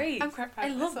did great. I'm quite proud I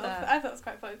of love myself. that. I thought it was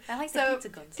quite fun. I like So, the pizza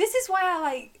guns. This is why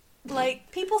I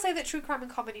like people say that true crime and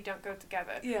comedy don't go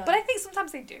together. Yeah. But I think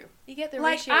sometimes they do. You get the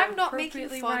Like, ratio I'm not making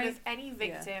appropriately fun right. of any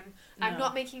victim. Yeah. I'm No.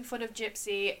 not making fun of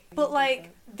Gypsy. You But do like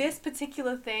that. this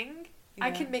particular thing, I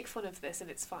Yeah. can make fun of this and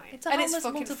it's fine. It's a and it's harmless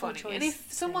fucking multiple funny. And choice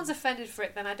if someone's thing. offended for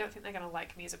it, then I don't think they're gonna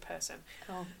like me as a person.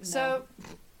 Oh, no. So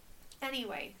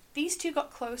Anyway, these two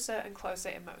got closer and closer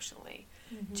emotionally.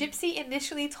 Mm-hmm. Gypsy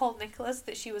initially told Nicholas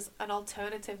that she was an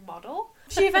alternative model.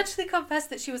 She eventually confessed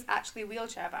that she was actually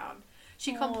wheelchair bound.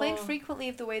 She complained frequently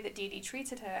of the way that Dee Dee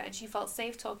treated her, and she felt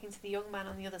safe talking to the young man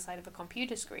on the other side of a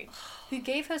computer screen, who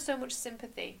gave her so much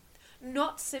sympathy.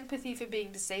 Not sympathy for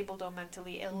being disabled or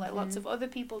mentally ill like lots of other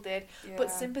people did,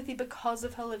 but sympathy because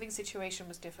of her living situation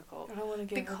was difficult. I don't want to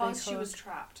give because she was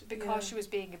trapped, because she was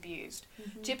being abused.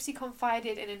 Gypsy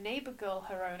confided in a neighbour girl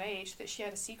her own age that she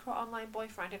had a secret online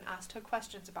boyfriend and asked her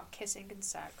questions about kissing and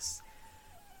sex.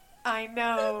 I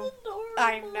know.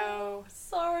 I know.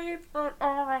 Sorry, but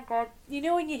oh my god. You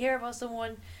know when you hear about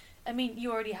someone, I mean,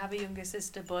 you already have a younger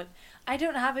sister, but I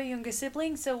don't have a younger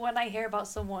sibling, so when I hear about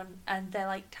someone and they're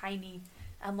like tiny,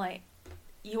 I'm like,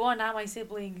 you are now my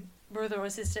sibling, brother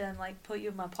or sister, and like put you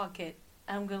in my pocket,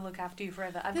 and I'm gonna look after you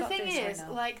forever. I've got this right now. The thing is,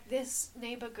 like, this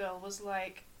neighbour girl was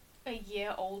like a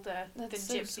year older than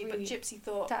so Gypsy, sweet. but Gypsy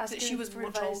thought that she was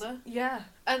much older. Yeah.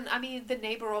 And I mean, the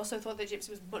neighbour also thought that Gypsy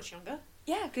was much younger.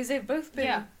 Yeah, because they've both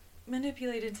been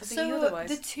manipulated to think otherwise.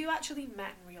 So the two actually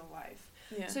met in real life.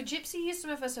 Yeah. So Gypsy used some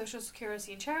of her social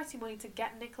security and charity money to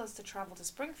get Nicholas to travel to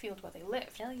Springfield where they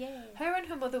lived. Hell yeah. Her and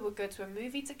her mother would go to a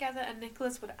movie together, and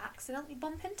Nicholas would accidentally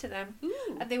bump into them.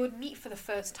 Ooh. And they would meet for the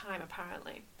first time,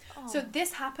 apparently. Oh. So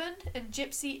this happened, and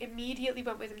Gypsy immediately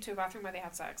went with him to a bathroom where they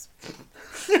had sex.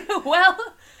 Well,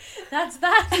 that's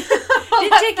that.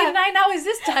 Didn't take you 9 hours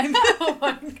this time. Oh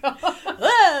my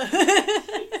god.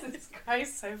 Jesus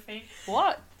Christ, Sophie.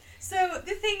 What? So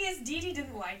the thing is, Dee Dee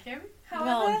didn't like him, however.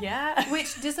 Well, yeah.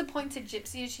 Which disappointed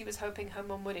Gypsy, as she was hoping her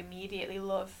mum would immediately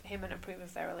love him and approve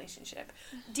of their relationship.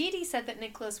 Dee Dee said that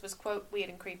Nicholas was, quote, weird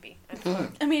and creepy.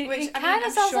 I mean, it kind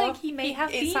of sounds like he may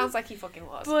have been. It sounds like he fucking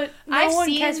was. But I've one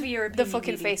seen cares for your opinion, the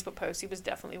fucking Dee Dee. Facebook post. He was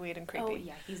definitely weird and creepy. Oh,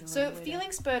 yeah, he's a So, little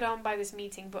feeling spurred on by this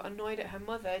meeting but annoyed at her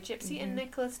mother, Gypsy and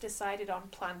Nicholas decided on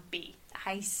Plan B.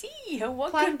 I see.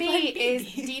 What Plan could B Plan B is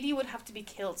be? Dee Dee would have to be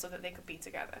killed so that they could be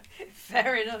together.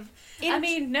 Fair enough. I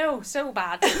mean, no, so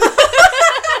bad. Did you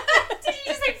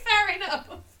just say fair enough?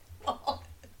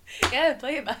 Yeah,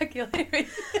 play it back, you'll hear it.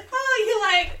 Oh,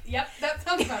 you're like, yep, that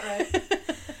sounds about right.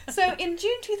 So, in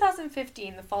June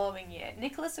 2015, the following year,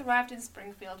 Nicholas arrived in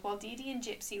Springfield while Dee Dee and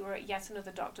Gypsy were at yet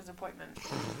another doctor's appointment.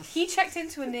 He checked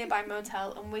into a nearby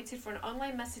motel and waited for an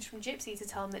online message from Gypsy to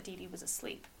tell him that Dee Dee was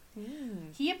asleep.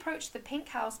 He approached the pink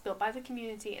house built by the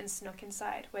community and snuck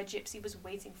inside, where Gypsy was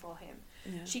waiting for him.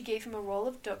 Yeah. She gave him a roll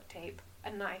of duct tape,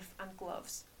 a knife, and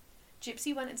gloves.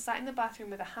 Gypsy went and sat in the bathroom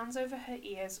with her hands over her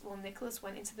ears while Nicholas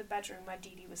went into the bedroom where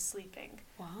Dee Dee was sleeping.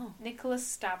 Wow. Nicholas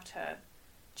stabbed her.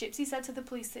 Gypsy said to the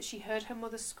police that she heard her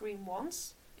mother scream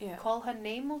once, Yeah. call her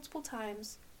name multiple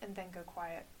times, and then go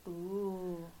quiet.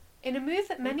 Ooh. In a move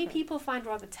that many Okay. people find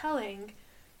rather telling,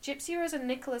 Gypsy Rose and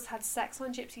Nicholas had sex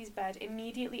on Gypsy's bed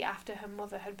immediately after her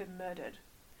mother had been murdered.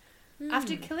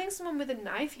 After killing someone with a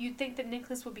knife, you'd think that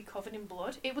Nicholas would be covered in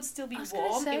blood. It would still be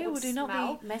warm. Say, it would it smell.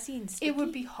 not be messy and sticky? It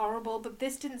would be horrible, but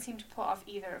this didn't seem to put off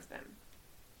either of them.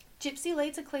 Gypsy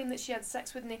later claimed that she had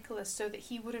sex with Nicholas so that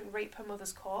he wouldn't rape her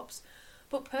mother's corpse.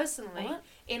 But personally, What?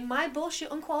 in my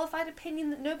bullshit unqualified opinion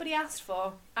that nobody asked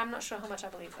for, I'm not sure how much I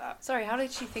believe that. Sorry, how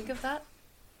did she think of that?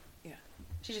 Yeah.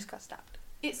 She just got stabbed.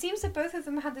 It seems that both of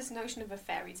them had this notion of a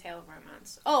fairy tale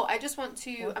romance. Oh, I just want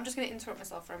to... What? I'm just going to interrupt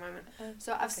myself for a moment.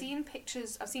 So I've seen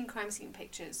crime scene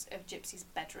pictures of Gypsy's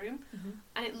bedroom,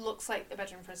 and it looks like a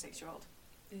bedroom for a 6-year-old.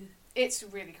 Ew. It's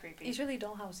really creepy. It's really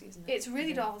dollhousey, isn't it? It's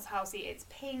really dollhousey. It's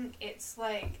pink. It's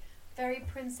like very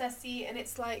princessy, and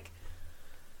it's like,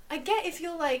 I get if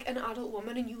you're like an adult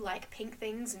woman and you like pink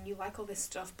things and you like all this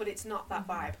stuff, but it's not that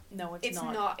vibe. No, It's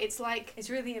not. It's like It's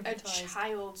really a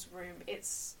child's room.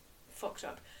 It's fucked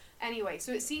up. Anyway,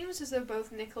 so it seems as though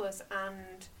both Nicholas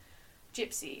and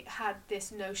Gypsy had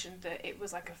this notion that it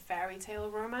was like a fairy tale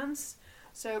romance.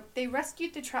 So they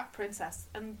rescued the trapped princess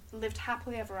and lived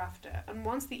happily ever after, and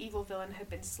once the evil villain had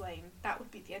been slain, that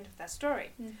would be the end of their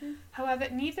story. However,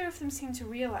 neither of them seemed to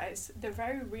realise the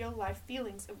very real life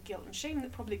feelings of guilt and shame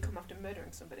that probably come after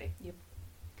murdering somebody. Yep.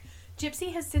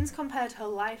 Gypsy has since compared her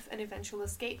life and eventual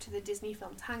escape to the Disney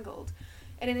film Tangled.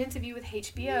 In an interview with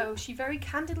HBO, she very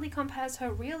candidly compares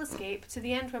her real escape to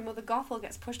the end where Mother Gothel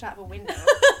gets pushed out of a window.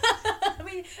 I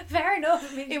mean, fair enough.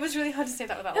 I mean, It was really hard to say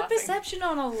that without the laughing. perception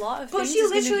on a lot of But things she is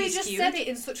gonna literally be just skewed. said it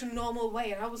in such a normal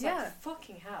way, and I was Yeah. like,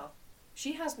 fucking hell.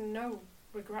 She has no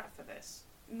regret for this.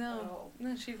 at No, all.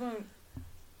 no, she won't.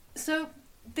 So,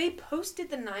 they posted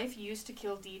the knife used to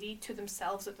kill Dee Dee to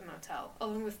themselves at the motel,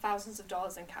 along with thousands of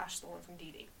dollars in cash stolen from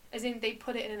Dee Dee. As in, they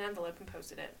put it in an envelope and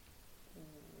posted it.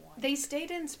 They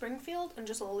stayed in Springfield and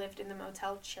just lived in the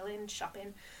motel, chilling,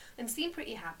 shopping, and seemed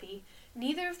pretty happy.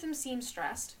 Neither of them seemed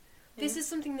stressed, This is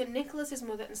something that Nicholas's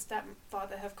mother and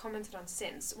stepfather have commented on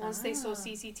since, once they saw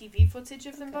CCTV footage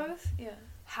of them both. Yeah.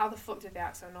 How the fuck did they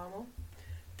act so normal?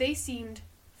 They seemed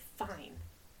fine.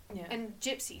 Yeah. And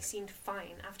Gypsy seemed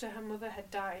fine after her mother had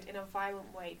died in a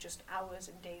violent way just hours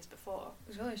and days before.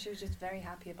 Really, she was just very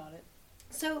happy about it.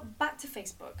 So, back to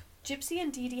Facebook. Gypsy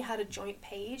and Dee Dee had a joint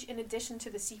page in addition to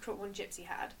the secret one Gypsy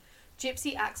had.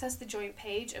 Gypsy accessed the joint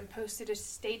page and posted a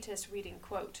status reading,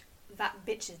 quote, "That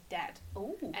bitch is dead,"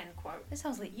 Oh. end quote. That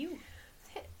sounds like you.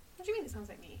 What do you mean it sounds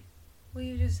like me? Well,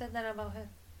 you just said that about her.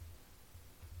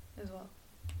 As well.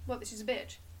 What, that she's a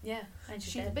bitch? Yeah, and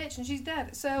She's a bitch and she's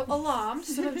dead. So, alarmed,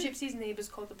 some of Gypsy's neighbours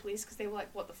called the police because they were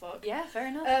like, what the fuck? Yeah, fair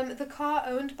enough. The car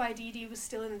owned by Dee Dee was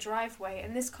still in the driveway,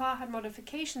 and this car had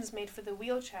modifications made for the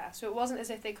wheelchair, so it wasn't as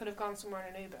if they could have gone somewhere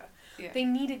in an Uber. Yeah. They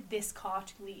needed this car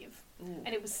to leave, Ooh. and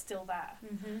it was still there.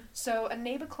 Mm-hmm. So a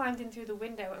neighbour climbed in through the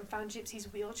window and found Gypsy's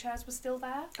wheelchairs were still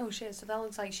there. Oh shit, so that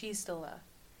looks like she's still there.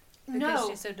 Because No.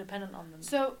 she's so dependent on them.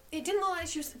 So it didn't look like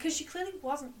she was, because she clearly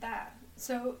wasn't there.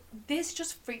 So this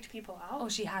just freaked people out. Oh,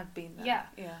 she had been there. Yeah.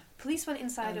 Yeah. Police went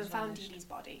inside And and found vanished. Dee Dee's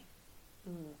body.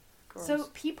 Ooh, gross. So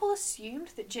people assumed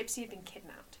that Gypsy had been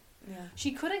kidnapped. yeah.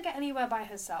 She couldn't get anywhere by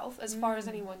herself, as far as Mm.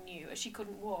 anyone knew, as she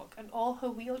couldn't walk, and all her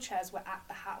wheelchairs were at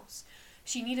the house.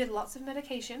 She needed lots of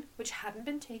medication, which hadn't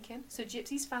been taken, so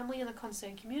Gypsy's family and the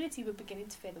concerned community were beginning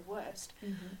to fear the worst.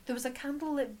 Mm-hmm. There was a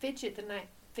candlelit vigil the night...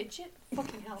 Vigil?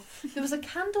 Fucking hell. There was a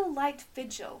candlelight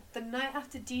vigil the night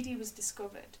after Dee Dee was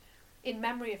discovered, in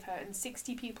memory of her, and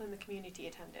 60 people in the community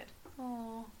attended.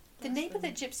 Oh. The neighbour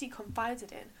that Gypsy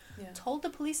confided in Yeah. told the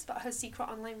police about her secret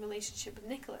online relationship with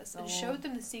Nicholas and Oh. showed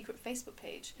them the secret Facebook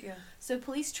page. Yeah. So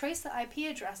police traced the IP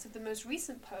address of the most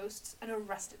recent posts and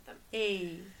arrested them.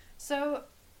 Hey. So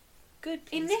Good.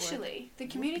 police initially, the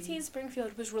community Whoopee. in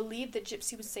Springfield was relieved that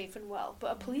Gypsy was safe and well,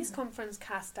 but a police Yeah. conference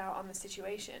cast doubt on the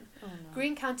situation. work. Oh no.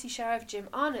 Greene County Sheriff Jim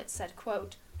Arnott said,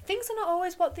 quote, "Things are not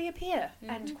always what they appear,"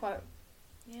 end Mhm. quote.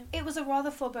 Yeah. It was a rather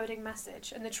foreboding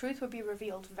message, and the truth would be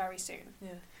revealed very soon.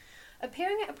 Yeah.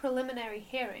 Appearing at a preliminary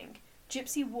hearing,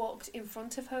 Gypsy walked in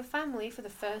front of her family for the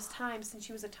first time since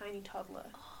she was a tiny toddler.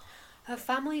 Her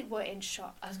family were in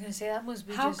shock. I was gonna say that must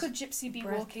be. How just could Gypsy be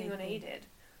walking breathtaking. unaided?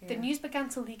 Yeah. The news began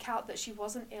to leak out that she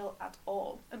wasn't ill at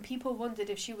all, and people wondered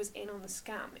if she was in on the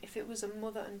scam, if it was a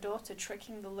mother and daughter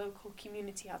tricking the local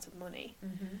community out of money.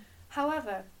 Mm-hmm.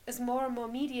 However, as more and more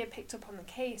media picked up on the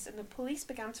case and the police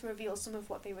began to reveal some of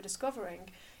what they were discovering,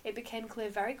 it became clear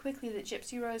very quickly that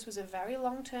Gypsy Rose was a very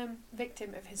long-term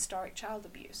victim of historic child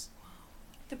abuse.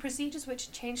 The procedures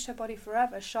which changed her body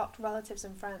forever shocked relatives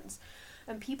and friends,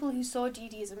 and people who saw Dee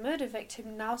Dee as a murder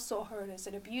victim now saw her as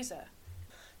an abuser.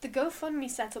 The GoFundMe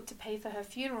set up to pay for her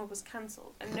funeral was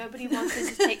cancelled, and nobody wanted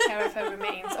to take care of her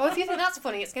remains. Oh, if you think that's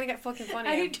funny, it's going to get fucking funny.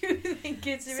 I do think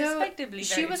it's respectably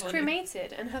She very was funny.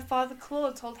 cremated, and her father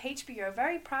Claude told HBO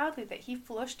very proudly that he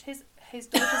flushed his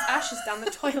daughter's ashes down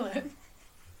the toilet.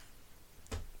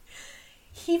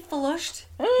 He flushed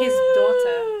his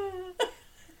daughter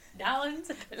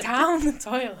down the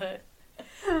toilet.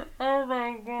 Oh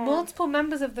my god. Multiple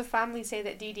members of the family say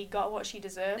that Dee Dee got what she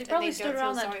deserved. They and probably they stood don't feel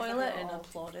around that sorry for her toilet at and all.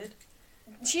 applauded.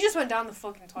 She just went down the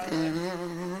fucking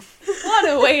toilet. What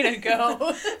a way to go.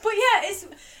 But yeah,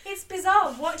 it's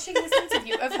bizarre watching this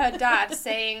interview of her dad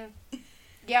saying,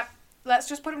 "Yep, let's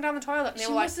just put him down the toilet." And they She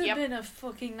were like, must have "Yep." been a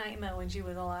fucking nightmare when she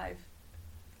was alive.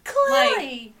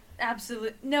 Clearly.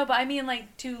 Absolutely. No, but I mean,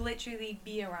 like, to literally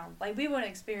be around. Like, we wouldn't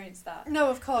experience that. No,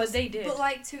 of course. But they did. But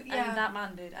like to And that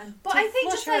man did. And But to I think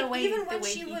flush just her like away even the when way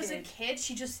she he was a did kid,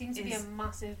 she just seemed to be a is-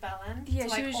 massive bellend. Yeah, to,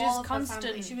 she like, was all just of her constant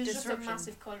family. She was disruption. just a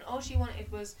massive cunt. All she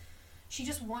wanted was, she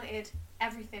just wanted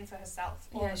everything for herself.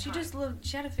 All Yeah, the she time. just loved,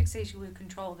 she had a fixation with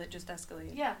control that just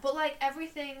escalated. Yeah, but like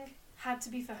everything had to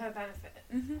be for her benefit.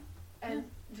 Mm-hmm. And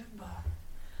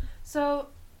so,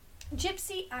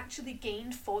 Gypsy actually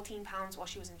gained 14 pounds while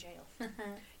she was in jail.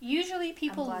 Usually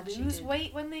people glad she lose did.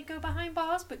 weight when they go behind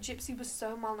bars, but Gypsy was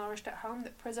so malnourished at home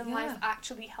that prison Yeah. life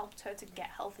actually helped her to get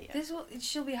healthier.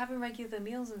 She'll be having regular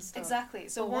meals and stuff. Exactly.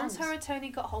 So For once once. her attorney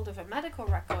got hold of her medical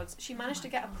records, she managed my to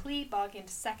get God. a plea bargain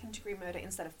to second-degree murder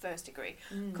instead of first-degree,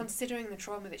 Mm. considering the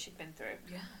trauma that she'd been through.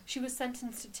 Yeah. She was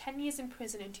sentenced to 10 years in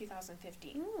prison in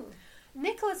 2015. Ooh.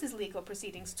 Nicholas's legal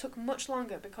proceedings took much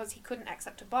longer because he couldn't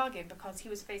accept a bargain because he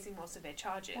was facing more severe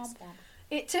charges. Womp womp.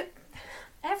 It took...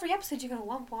 Every episode you're going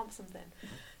to womp something.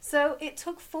 So it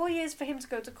took 4 years for him to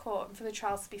go to court and for the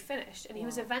trials to be finished, and he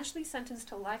was Wow. eventually sentenced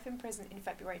to life in prison in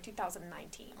February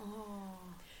 2019.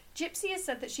 Oh. Gypsy has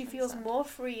said that she That's feels sad. more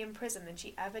free in prison than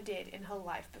she ever did in her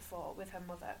life before with her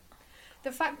mother.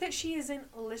 The fact that she is in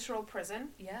literal prison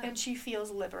Yeah. and she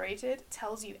feels liberated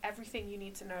tells you everything you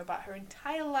need to know about her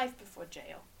entire life before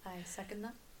jail. I second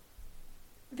that.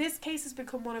 This case has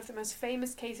become one of the most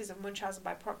famous cases of Munchausen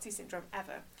by proxy syndrome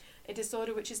ever, a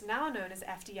disorder which is now known as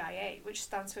FDIA, which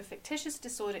stands for fictitious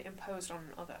disorder imposed on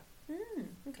another.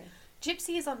 Okay.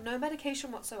 Gypsy is on no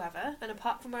medication whatsoever, and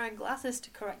apart from wearing glasses to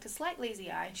correct a slight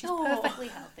lazy eye, she's Oh. perfectly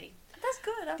healthy. That's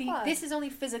good. I'm glad. This is only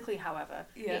physically, however.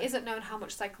 Yeah. It isn't known how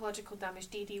much psychological damage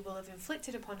Dee Dee will have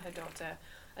inflicted upon her daughter,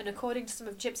 and according to some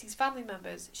of Gypsy's family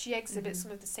members, she exhibits some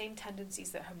of the same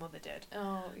tendencies that her mother did.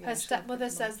 Oh, yeah. Her stepmother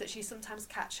says that she sometimes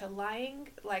catch her lying,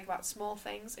 like about small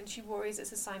things, and she worries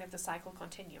it's a sign of the cycle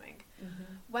continuing.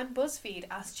 When BuzzFeed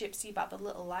asks Gypsy about the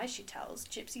little lies she tells,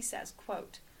 Gypsy says,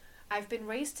 quote, "I've been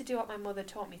raised to do what my mother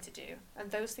taught me to do, and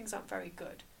those things aren't very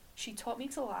good. She taught me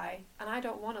to lie, and I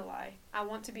don't want to lie. I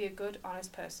want to be a good,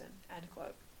 honest person." End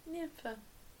quote. Yeah, fair.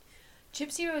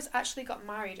 Gypsy Rose actually got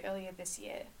married earlier this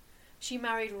year. She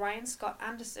married Ryan Scott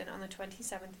Anderson on the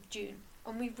 27th of June,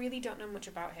 and we really don't know much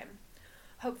about him.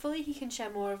 Hopefully he can share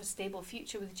more of a stable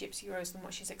future with Gypsy Rose than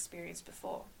what she's experienced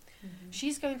before.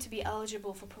 She's going to be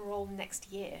eligible for parole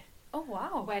next year, Oh,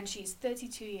 wow. when she's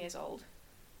 32 years old.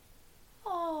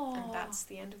 Oh. And that's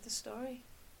the end of the story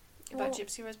about Well-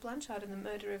 Gypsy Rose Blanchard and the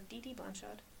murder of Dee Dee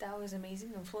Blanchard. That was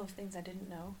amazing and full of things I didn't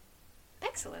know.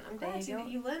 Excellent. I'm There glad you to go.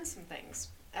 that you learned some things.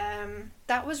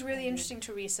 That was really I did. interesting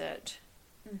to research.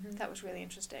 That was really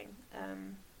interesting.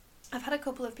 I've had a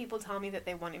couple of people tell me that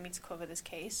they wanted me to cover this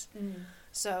case,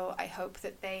 so I hope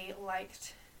that they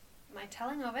liked my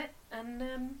telling of it.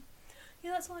 And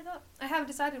yeah, that's all I got. I haven't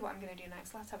decided what I'm going to do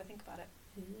next. Let's have a think about it.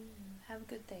 Have a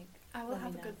good think. I will Let me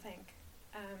have a know. good think.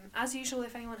 As usual,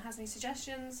 if anyone has any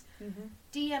suggestions,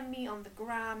 DM me on the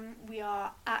gram. We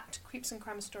are at Creeps and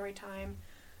Crime Storytime.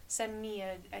 Send me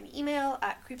an email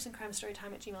at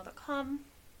creepsandcrimestorytime@gmail.com.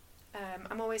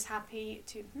 I'm always happy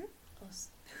to... Us.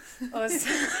 Us.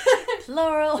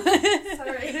 Plural.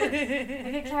 Sorry.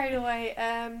 I get carried away.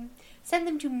 Send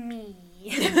them to me.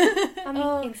 on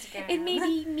Instagram. It may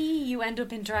be me you end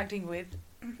up interacting with.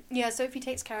 Yeah, Sophie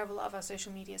takes care of a lot of our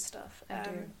social media stuff. I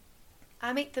do.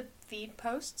 I make the feed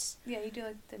posts. Yeah, you do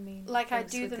like the main Like I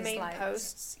posts do with the main slides.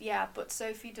 posts, yeah, but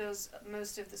Sophie does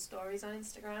most of the stories on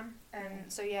Instagram.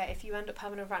 So yeah, if you end up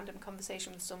having a random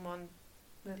conversation with someone,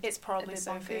 With it's a probably bit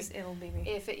Sophie. bonkers, it'll be me.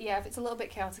 If it's a little bit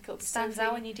chaotic, it'll be Stands Sophie.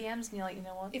 out in your DMs and you're like, you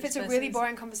know what? If this it's a really person's-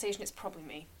 boring conversation, it's probably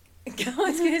me. I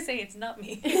was going to say it's not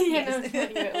me. Yeah, no, it's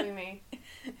not you, it'll be me.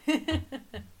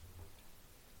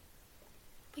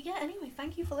 But yeah, anyway,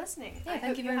 thank you for listening. Yeah, I thank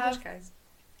hope you very have, much, guys.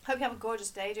 Hope you have a gorgeous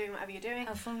day doing whatever you're doing.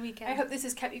 Have a fun weekend. I hope this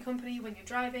has kept you company when you're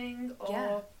driving, or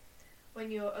Yeah.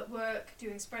 when you're at work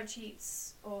doing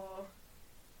spreadsheets, or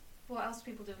what else do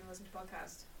people do when they listen to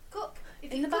podcasts? Cook.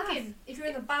 If In you're the bath. cooking, if you're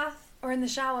in the bath, Or in the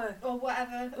shower. or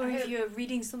whatever. Or I if hope- you're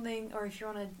reading something, or if you're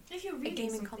on a... if you're reading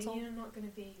gaming something, console. you're not going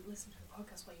to be listening to a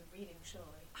podcast while you're reading, surely.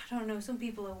 I don't know, some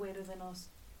people are weirder than us.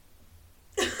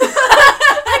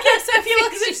 I guess if you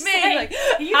look It's at me, me, like,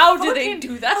 you how do they fucking-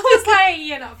 do that? I was like,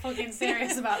 you're not fucking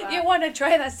serious about that. You want to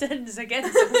try that sentence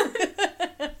again?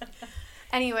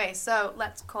 Anyway, so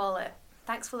let's call it.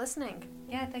 Thanks for listening.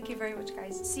 Yeah, thank you very much,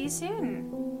 guys. See you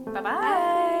soon. Bye-bye.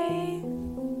 Bye.